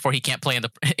PI. Therefore, he can't play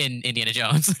in Indiana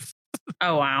Jones.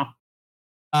 Oh, wow.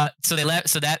 So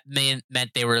that meant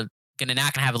they were not going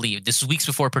to have a lead. This was weeks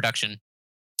before production.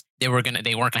 They weren't going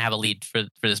to have a lead for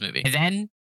this movie. And then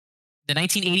the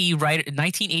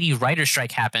 1980 writer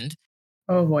strike happened.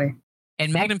 Oh boy.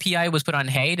 And Magnum PI was put on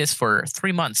hiatus for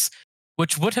 3 months,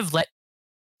 which would have let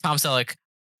Tom Selleck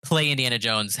play Indiana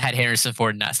Jones had Harrison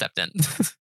Ford not stepped in.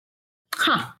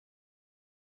 Huh.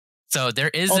 So there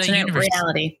is alternate a universe.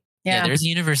 Reality. Yeah. There's a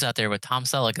universe out there with Tom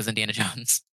Selleck as Indiana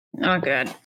Jones. Oh,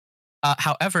 good.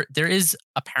 However, there is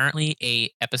apparently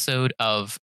a episode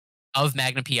of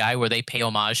Magnum PI where they pay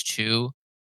homage to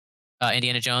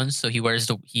Indiana Jones. So he has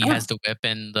the whip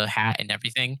and the hat and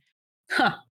everything.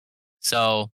 Huh.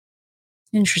 So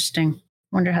interesting.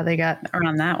 Wonder how they got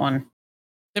around that one.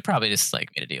 They probably just made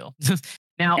a deal.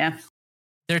 Now,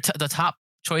 the top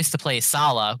choice to play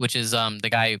Salah, which is the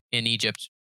guy in Egypt,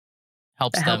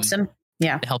 helps him.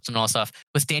 Yeah, it helps him and all that stuff.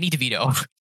 Was Danny DeVito?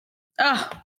 Oh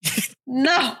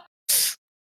no,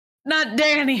 not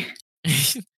Danny.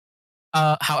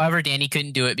 However, Danny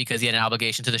couldn't do it because he had an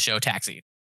obligation to the show Taxi.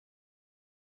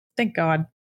 Thank God.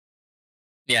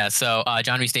 Yeah, so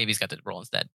John Rhys Davies got the role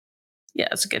instead. Yeah,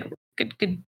 it's a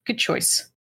good choice.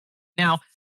 Now,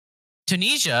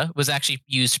 Tunisia was actually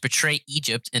used to portray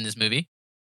Egypt in this movie.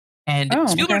 And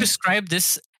Spielberg described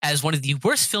this as one of the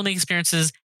worst filming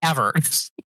experiences ever.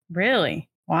 Really?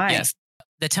 Why? Yes.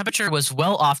 The temperature was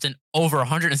often over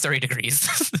 130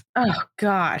 degrees. Oh,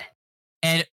 God.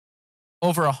 And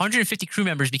over 150 crew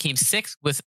members became sick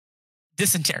with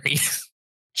dysentery.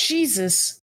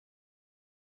 Jesus.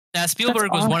 Now,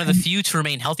 Spielberg was one of the few to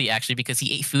remain healthy, actually, because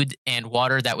he ate food and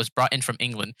water that was brought in from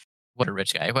England. What a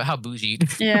rich guy. How bougie.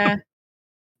 Yeah.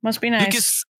 Must be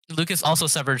nice. Lucas also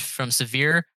suffered from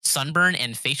severe sunburn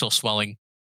and facial swelling.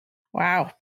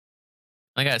 Wow.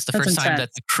 My God, it's the first time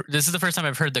this is the first time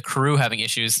I've heard the crew having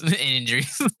issues and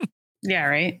injuries. Yeah,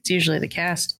 right. It's usually the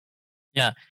cast.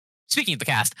 Yeah. Speaking of the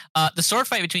cast, the sword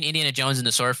fight between Indiana Jones and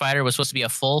the sword fighter was supposed to be a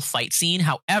full fight scene.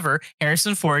 However,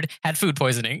 Harrison Ford had food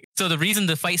poisoning. So the reason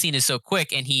the fight scene is so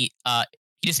quick and he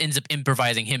just ends up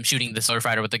improvising him shooting the sword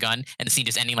fighter with the gun and the scene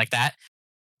just ending like that.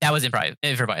 That was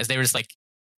improvised. They were just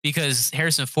because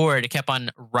Harrison Ford kept on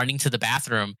running to the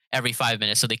bathroom every 5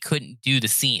 minutes, so they couldn't do the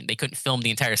scene. They couldn't film the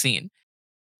entire scene.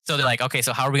 So they're like, okay,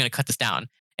 so how are we going to cut this down?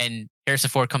 And Harrison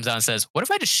Ford comes out and says, what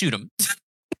if I just shoot him? Oh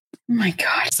my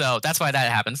God. So that's why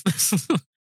that happens.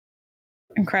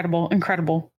 Incredible.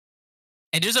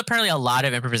 And there's apparently a lot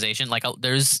of improvisation.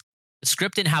 The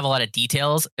script didn't have a lot of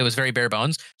details. It was very bare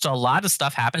bones. So a lot of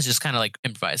stuff happens just kind of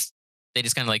improvised. They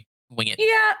just kind of wing it. Yeah,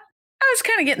 I was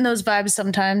kind of getting those vibes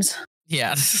sometimes.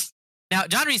 Yeah. Now,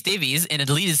 John Rhys Davies, in a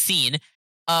deleted scene,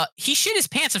 he shit his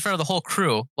pants in front of the whole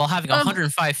crew while having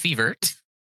 105 fever.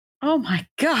 Oh my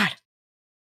God.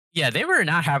 Yeah, they were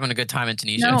not having a good time in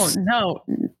Tunisia. No.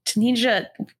 Tunisia,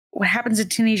 what happens in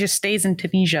Tunisia stays in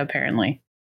Tunisia, apparently.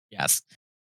 Yes.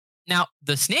 Now,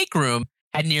 the snake room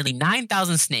had nearly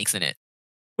 9,000 snakes in it,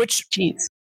 which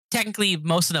technically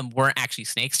most of them weren't actually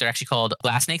snakes. They're actually called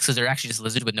glass snakes because they're actually just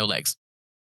lizards with no legs.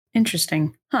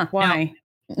 Interesting. Huh. Why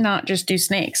not just do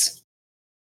snakes?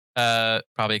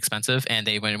 Probably expensive, and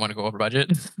they wouldn't want to go over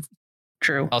budget.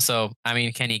 True. Also, I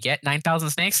mean, can you get 9,000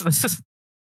 snakes?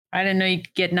 I didn't know you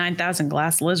could get 9,000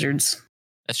 glass lizards.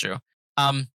 That's true.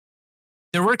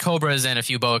 There were cobras and a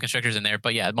few boa constrictors in there,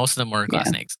 but yeah, most of them were glass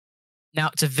snakes. Now,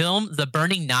 to film The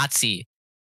Burning Nazi,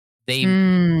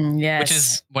 which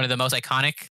is one of the most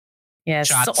iconic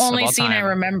shots it's the only of all scene time. I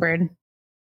remembered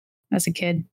as a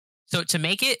kid. So to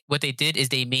make it, what they did is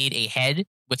they made a head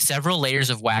with several layers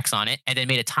of wax on it and then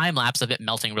made a time lapse of it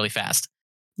melting really fast.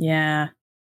 Yeah.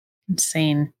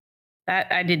 Insane. That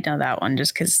I did know that one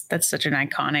just because that's such an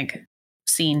iconic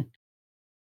scene.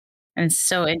 And it's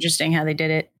so interesting how they did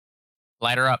it.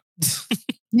 Light her up.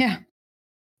 Yeah.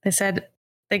 They said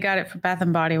they got it for Bath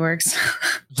and Body Works.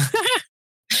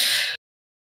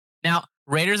 Now,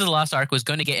 Raiders of the Lost Ark was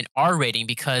going to get an R rating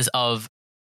because of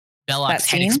That Belloq's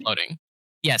head scene? exploding.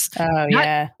 Yes. Oh Not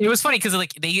yeah. It was funny because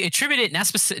like they attribute it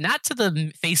not to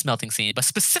the face melting scene, but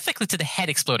specifically to the head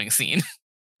exploding scene.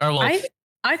 Or well, I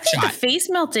I think the shot. face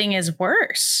melting is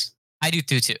worse. I do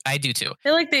too. I do too. I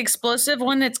feel like the explosive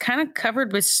one that's kind of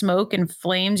covered with smoke and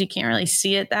flames, you can't really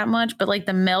see it that much, but like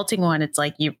the melting one, it's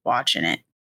like you're watching it.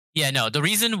 Yeah, no. The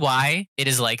reason why it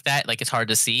is like that, like it's hard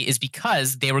to see, is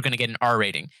because they were going to get an R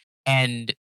rating,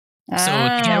 and Oh.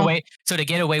 so to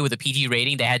get away with a PG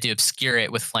rating, they had to obscure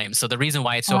it with flames. So the reason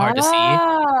why it's so hard to see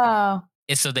Oh.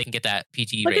 is so they can get that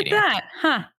PG Look at rating. that.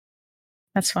 Huh.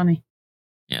 That's funny.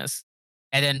 Yes.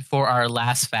 And then for our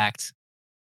last fact,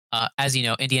 as you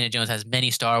know, Indiana Jones has many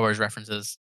Star Wars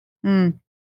references. Mm.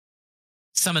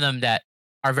 Some of them that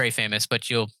are very famous, but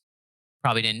you'll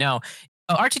probably didn't know.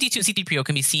 R2D2 and C3PO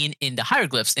can be seen in the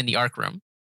hieroglyphs in the Arc Room,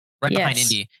 right behind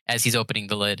Yes. Indy as he's opening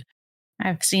the lid.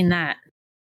 I've seen that.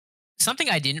 Something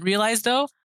I didn't realize though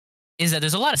is that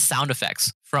there's a lot of sound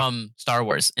effects from Star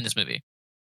Wars in this movie,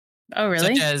 Oh,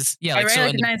 really? such as I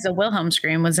recognize the Wilhelm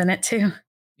scream was in it too.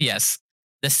 yes,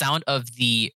 the sound of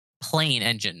the plane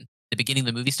engine, the beginning of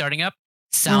the movie starting up,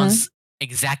 Mm-hmm. sounds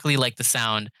exactly like the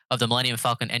sound of the Millennium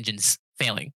Falcon engines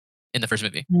failing in the first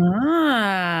movie.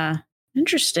 Ah,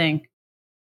 interesting.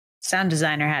 Sound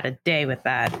designer had a day with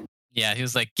that. Yeah, he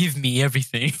was like, "Give me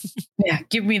everything," Yeah,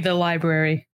 give me the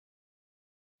library.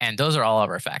 and those are all of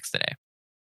our facts today.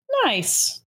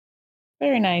 Nice.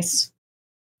 Very nice.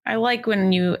 I like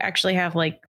when you actually have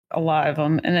like a lot of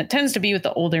them, and it tends to be with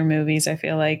the older movies, I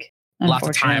feel like, Lots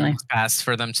of time unfortunately. has passed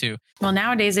for them to. Well,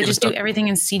 nowadays they Give us just do stuff. everything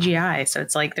in CGI, so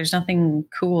it's like there's nothing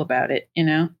cool about it, you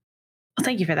know? Well,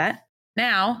 thank you for that.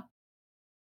 Now,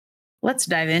 let's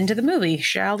dive into the movie,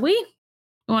 shall we?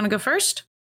 You want to go first?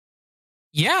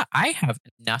 Yeah, I have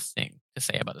nothing to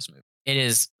say about this movie. It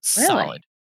is Really? solid.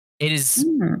 It is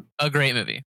Hmm. a great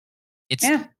movie. It's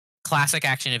Yeah. classic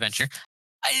action adventure.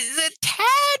 It's a tad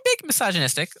bit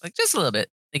misogynistic, like just a little bit.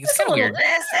 Like it's Just a kind of little,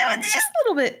 weird, just a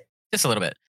little bit. just a little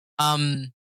bit.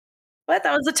 But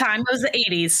that was the time. It was the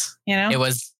 80s, you know? It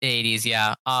was the 80s,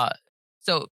 yeah.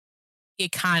 So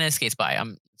it kind of skates by.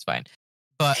 It's fine,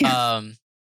 but Yeah.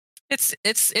 it's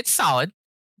solid.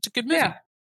 It's a good movie. Yeah.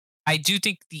 I do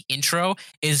think the intro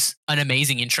is an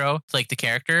amazing intro to like the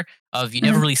character of you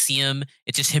never Mhm. really see him.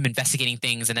 It's just him investigating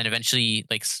things, and then eventually,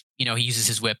 like he uses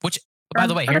his whip. Which, by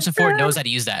the way, Harrison Ford knows how to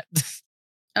use that.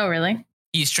 Oh, really?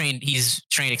 He's trained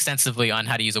extensively on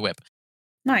how to use a whip.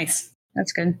 Nice.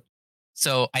 That's good.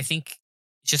 So I think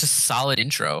it's just a solid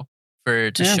intro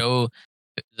to Yeah. show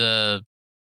the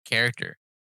character.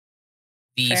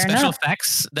 The Fair special enough.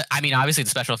 effects. I mean, obviously the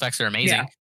special effects are amazing.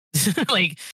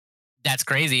 Like that's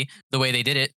crazy the way they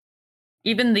did it.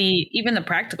 Even the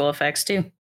practical effects too.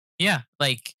 Yeah,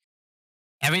 like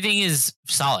everything is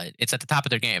solid. It's at the top of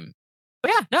their game.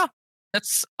 But yeah, no,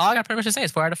 that's all I got pretty much to say.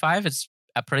 It's 4 out of 5. It's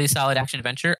a pretty solid action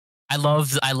adventure. I love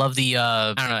the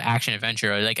I don't know, action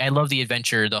adventure. Like I love the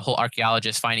adventure, the whole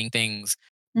archaeologist finding things.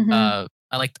 Mhm.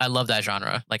 I love that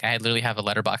genre. Like I literally have a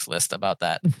letterbox list about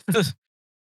that.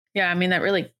 Yeah, I mean that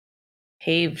really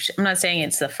paved. I'm not saying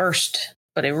it's the first,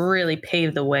 but it really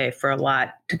paved the way for a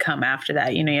lot to come after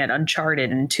that. You know, you had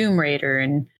Uncharted and Tomb Raider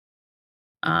and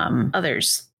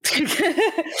others.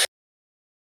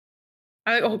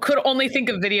 I could only think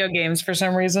of video games for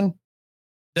some reason.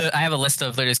 I have a list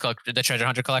of literally called the Treasure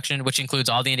Hunter collection, which includes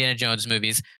all the Indiana Jones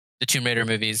movies, the Tomb Raider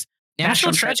movies,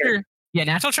 National Treasure. Yeah,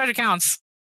 National Treasure counts.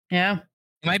 Yeah,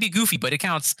 It might be goofy, but it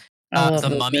counts. I love The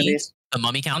those Mummy, movies. the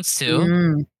Mummy counts too.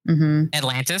 Mm-hmm.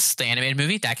 Atlantis, the animated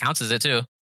movie, that counts as it too.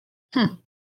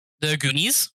 The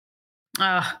Goonies.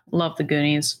 Love the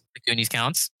Goonies. The Goonies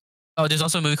counts. Oh, there's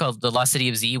also a movie called The Lost City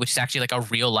of Z, which is actually like a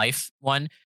real life one.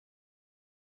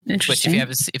 Interesting.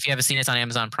 Which if you haven't seen it, it's on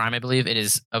Amazon Prime, I believe. It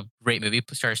is a great movie.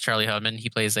 It stars Charlie Hunnam. He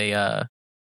plays a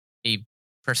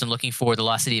person looking for the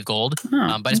lost city of gold.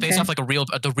 But it's based off like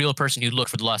the real person who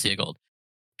looked for the lost city of gold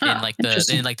in like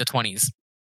the 20s.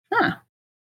 Huh.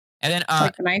 And then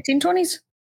like the 1920s?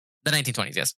 The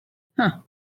 1920s, yes. Huh.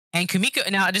 And Kumiko,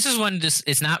 now this is one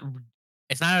it's not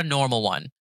a normal one,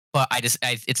 but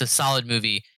it's a solid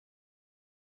movie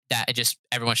that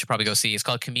everyone should probably go see. It's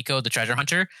called Kumiko the Treasure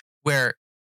Hunter, where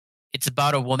it's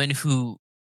about a woman who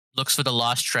looks for the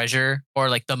lost treasure or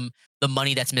like the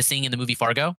money that's missing in the movie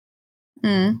Fargo.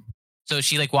 Mm. So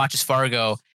she like watches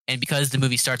Fargo, and because the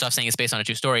movie starts off saying it's based on a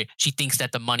true story, she thinks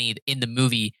that the money in the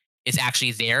movie is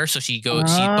actually there. So she goes,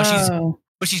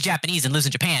 but she's Japanese and lives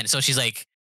in Japan, so she's like,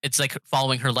 it's like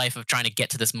following her life of trying to get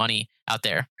to this money out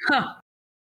there. Huh.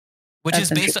 Which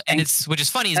is based on, which is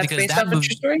funny is because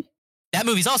that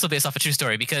movie's also based off a true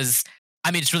story because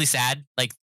I mean it's really sad.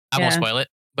 Like I won't spoil it,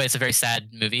 but it's a very sad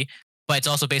movie. but it's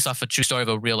also based off a true story of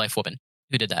a real life woman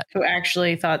who did that. Who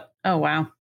actually thought, oh, wow.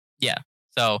 Yeah.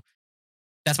 So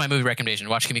that's my movie recommendation.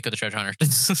 Watch Kimiko the Treasure Hunter.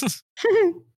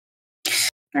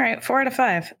 All right, 4 out of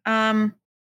 5.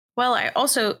 Well, I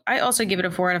also give it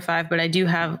a 4 out of 5, but I do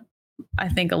have, I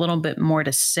think, a little bit more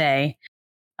to say.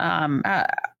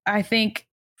 I think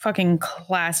fucking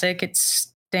classic. It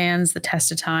stands the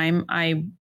test of time. I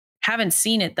haven't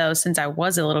seen it though since I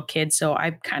was a little kid, so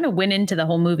I kind of went into the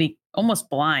whole movie almost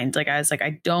blind. Like I was like,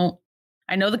 I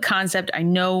know the concept, I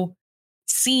know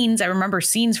scenes, I remember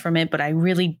scenes from it, but I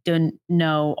really didn't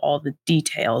know all the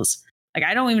details. Like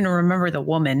I don't even remember the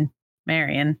woman,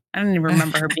 Marion. I don't even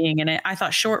remember her being in it. I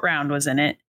thought Short Round was in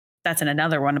it. That's in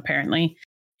another one apparently.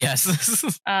 Yes.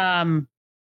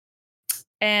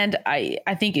 And I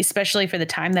think especially for the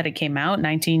time that it came out,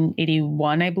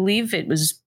 1981, I believe, it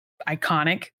was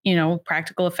iconic,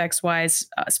 practical effects wise,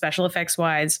 special effects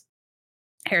wise.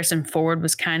 Harrison Ford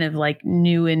was kind of like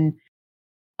new and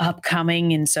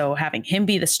upcoming. And so having him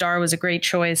be the star was a great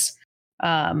choice.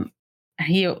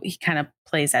 He kind of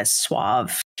plays that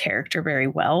suave character very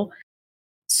well.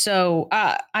 So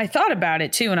I thought about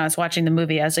it too when I was watching the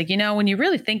movie. I was like, when you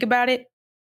really think about it,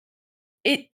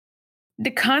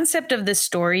 the concept of this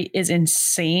story is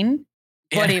insane,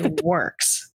 but it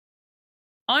works.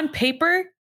 On paper,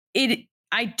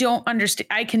 I don't understand.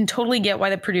 I can totally get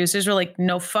why the producers were like,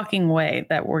 no fucking way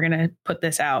that we're going to put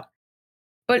this out.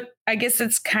 But I guess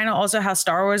it's kind of also how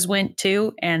Star Wars went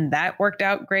too. And that worked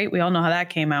out great. We all know how that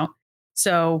came out.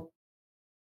 So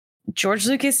George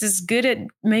Lucas is good at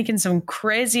making some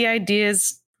crazy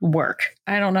ideas work.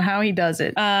 I don't know how he does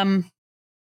it. I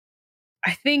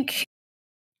think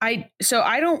I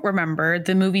don't remember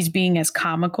the movies being as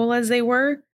comical as they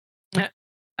were.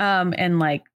 And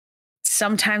like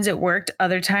sometimes it worked,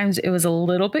 other times it was a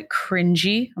little bit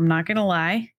cringy. I'm not going to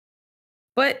lie.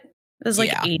 But it was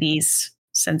like 80s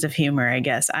sense of humor, I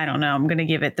guess. I don't know. I'm going to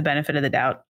give it the benefit of the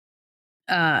doubt.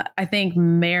 I think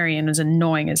Marion was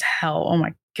annoying as hell. Oh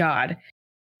my God.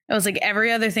 It was like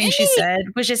every other thing she said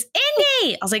was just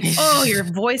Indy. I was like, oh, your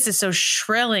voice is so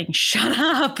shrilling. Shut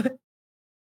up.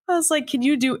 I was like, can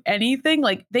you do anything?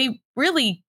 Like they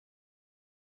really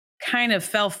kind of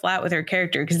fell flat with her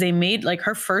character because they made like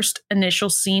her first initial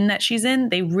scene that she's in.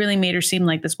 They really made her seem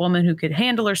like this woman who could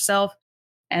handle herself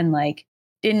and like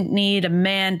didn't need a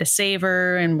man to save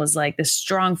her and was like this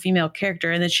strong female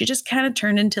character. And then she just kind of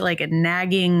turned into like a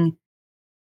nagging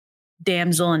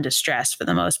damsel in distress for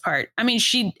the most part. I mean,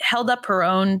 she held up her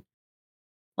own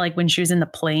like when she was in the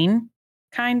plane,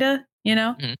 kind of,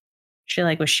 Mm-hmm. She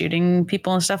like was shooting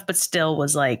people and stuff, but still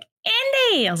was like,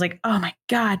 Andy. I was like, oh my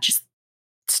God, just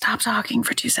stop talking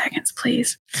for 2 seconds,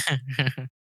 please.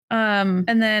 And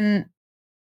then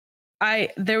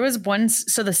there was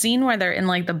so the scene where they're in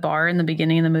like the bar in the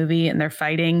beginning of the movie and they're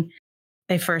fighting,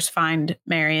 they first find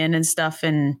Marion and stuff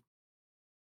and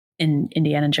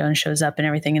Indiana Jones shows up and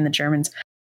everything in the Germans.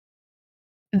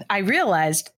 I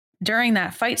realized during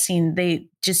that fight scene, they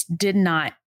just did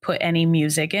not put any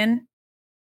music in.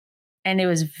 And it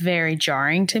was very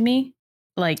jarring to me.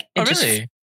 Like, really?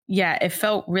 Yeah, it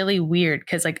felt really weird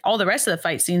because like all the rest of the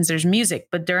fight scenes, there's music.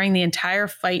 But during the entire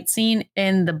fight scene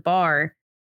in the bar,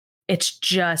 it's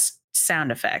just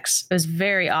sound effects. It was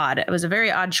very odd. It was a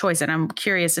very odd choice. And I'm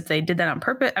curious if they did that on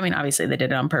purpose. I mean, obviously they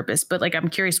did it on purpose, but like I'm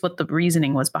curious what the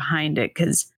reasoning was behind it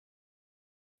because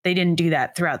they didn't do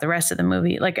that throughout the rest of the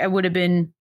movie. Like it would have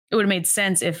made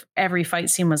sense if every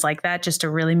fight scene was like that just to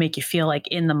really make you feel like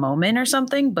in the moment or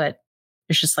something. But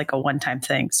it's just like a one-time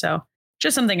thing. So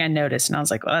just something I noticed and I was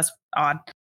like, well, that's odd.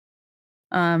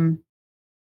 But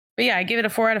yeah, I give it a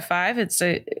 4 out of 5.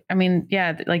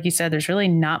 Like you said, there's really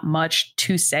not much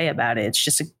to say about it. It's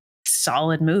just a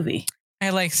solid movie. I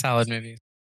like solid movies.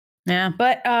 Yeah.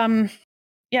 But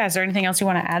is there anything else you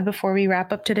want to add before we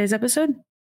wrap up today's episode?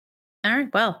 All right.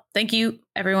 Well, thank you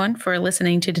everyone for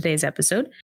listening to today's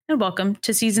episode and welcome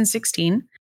to season 16.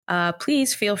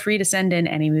 Please feel free to send in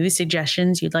any movie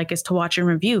suggestions you'd like us to watch and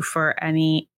review for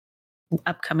any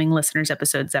upcoming listeners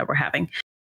episodes that we're having.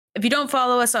 If you don't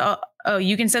follow us,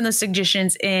 you can send those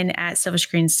suggestions in at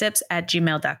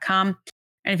silverscreensips@gmail.com.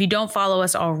 And if you don't follow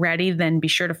us already, then be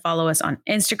sure to follow us on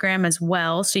Instagram as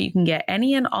well so you can get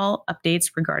any and all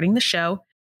updates regarding the show.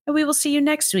 And we will see you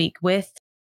next week with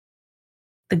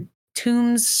the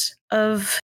Tombs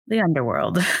of the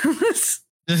Underworld.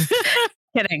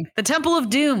 Kidding. The Temple of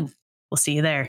Doom. We'll see you there.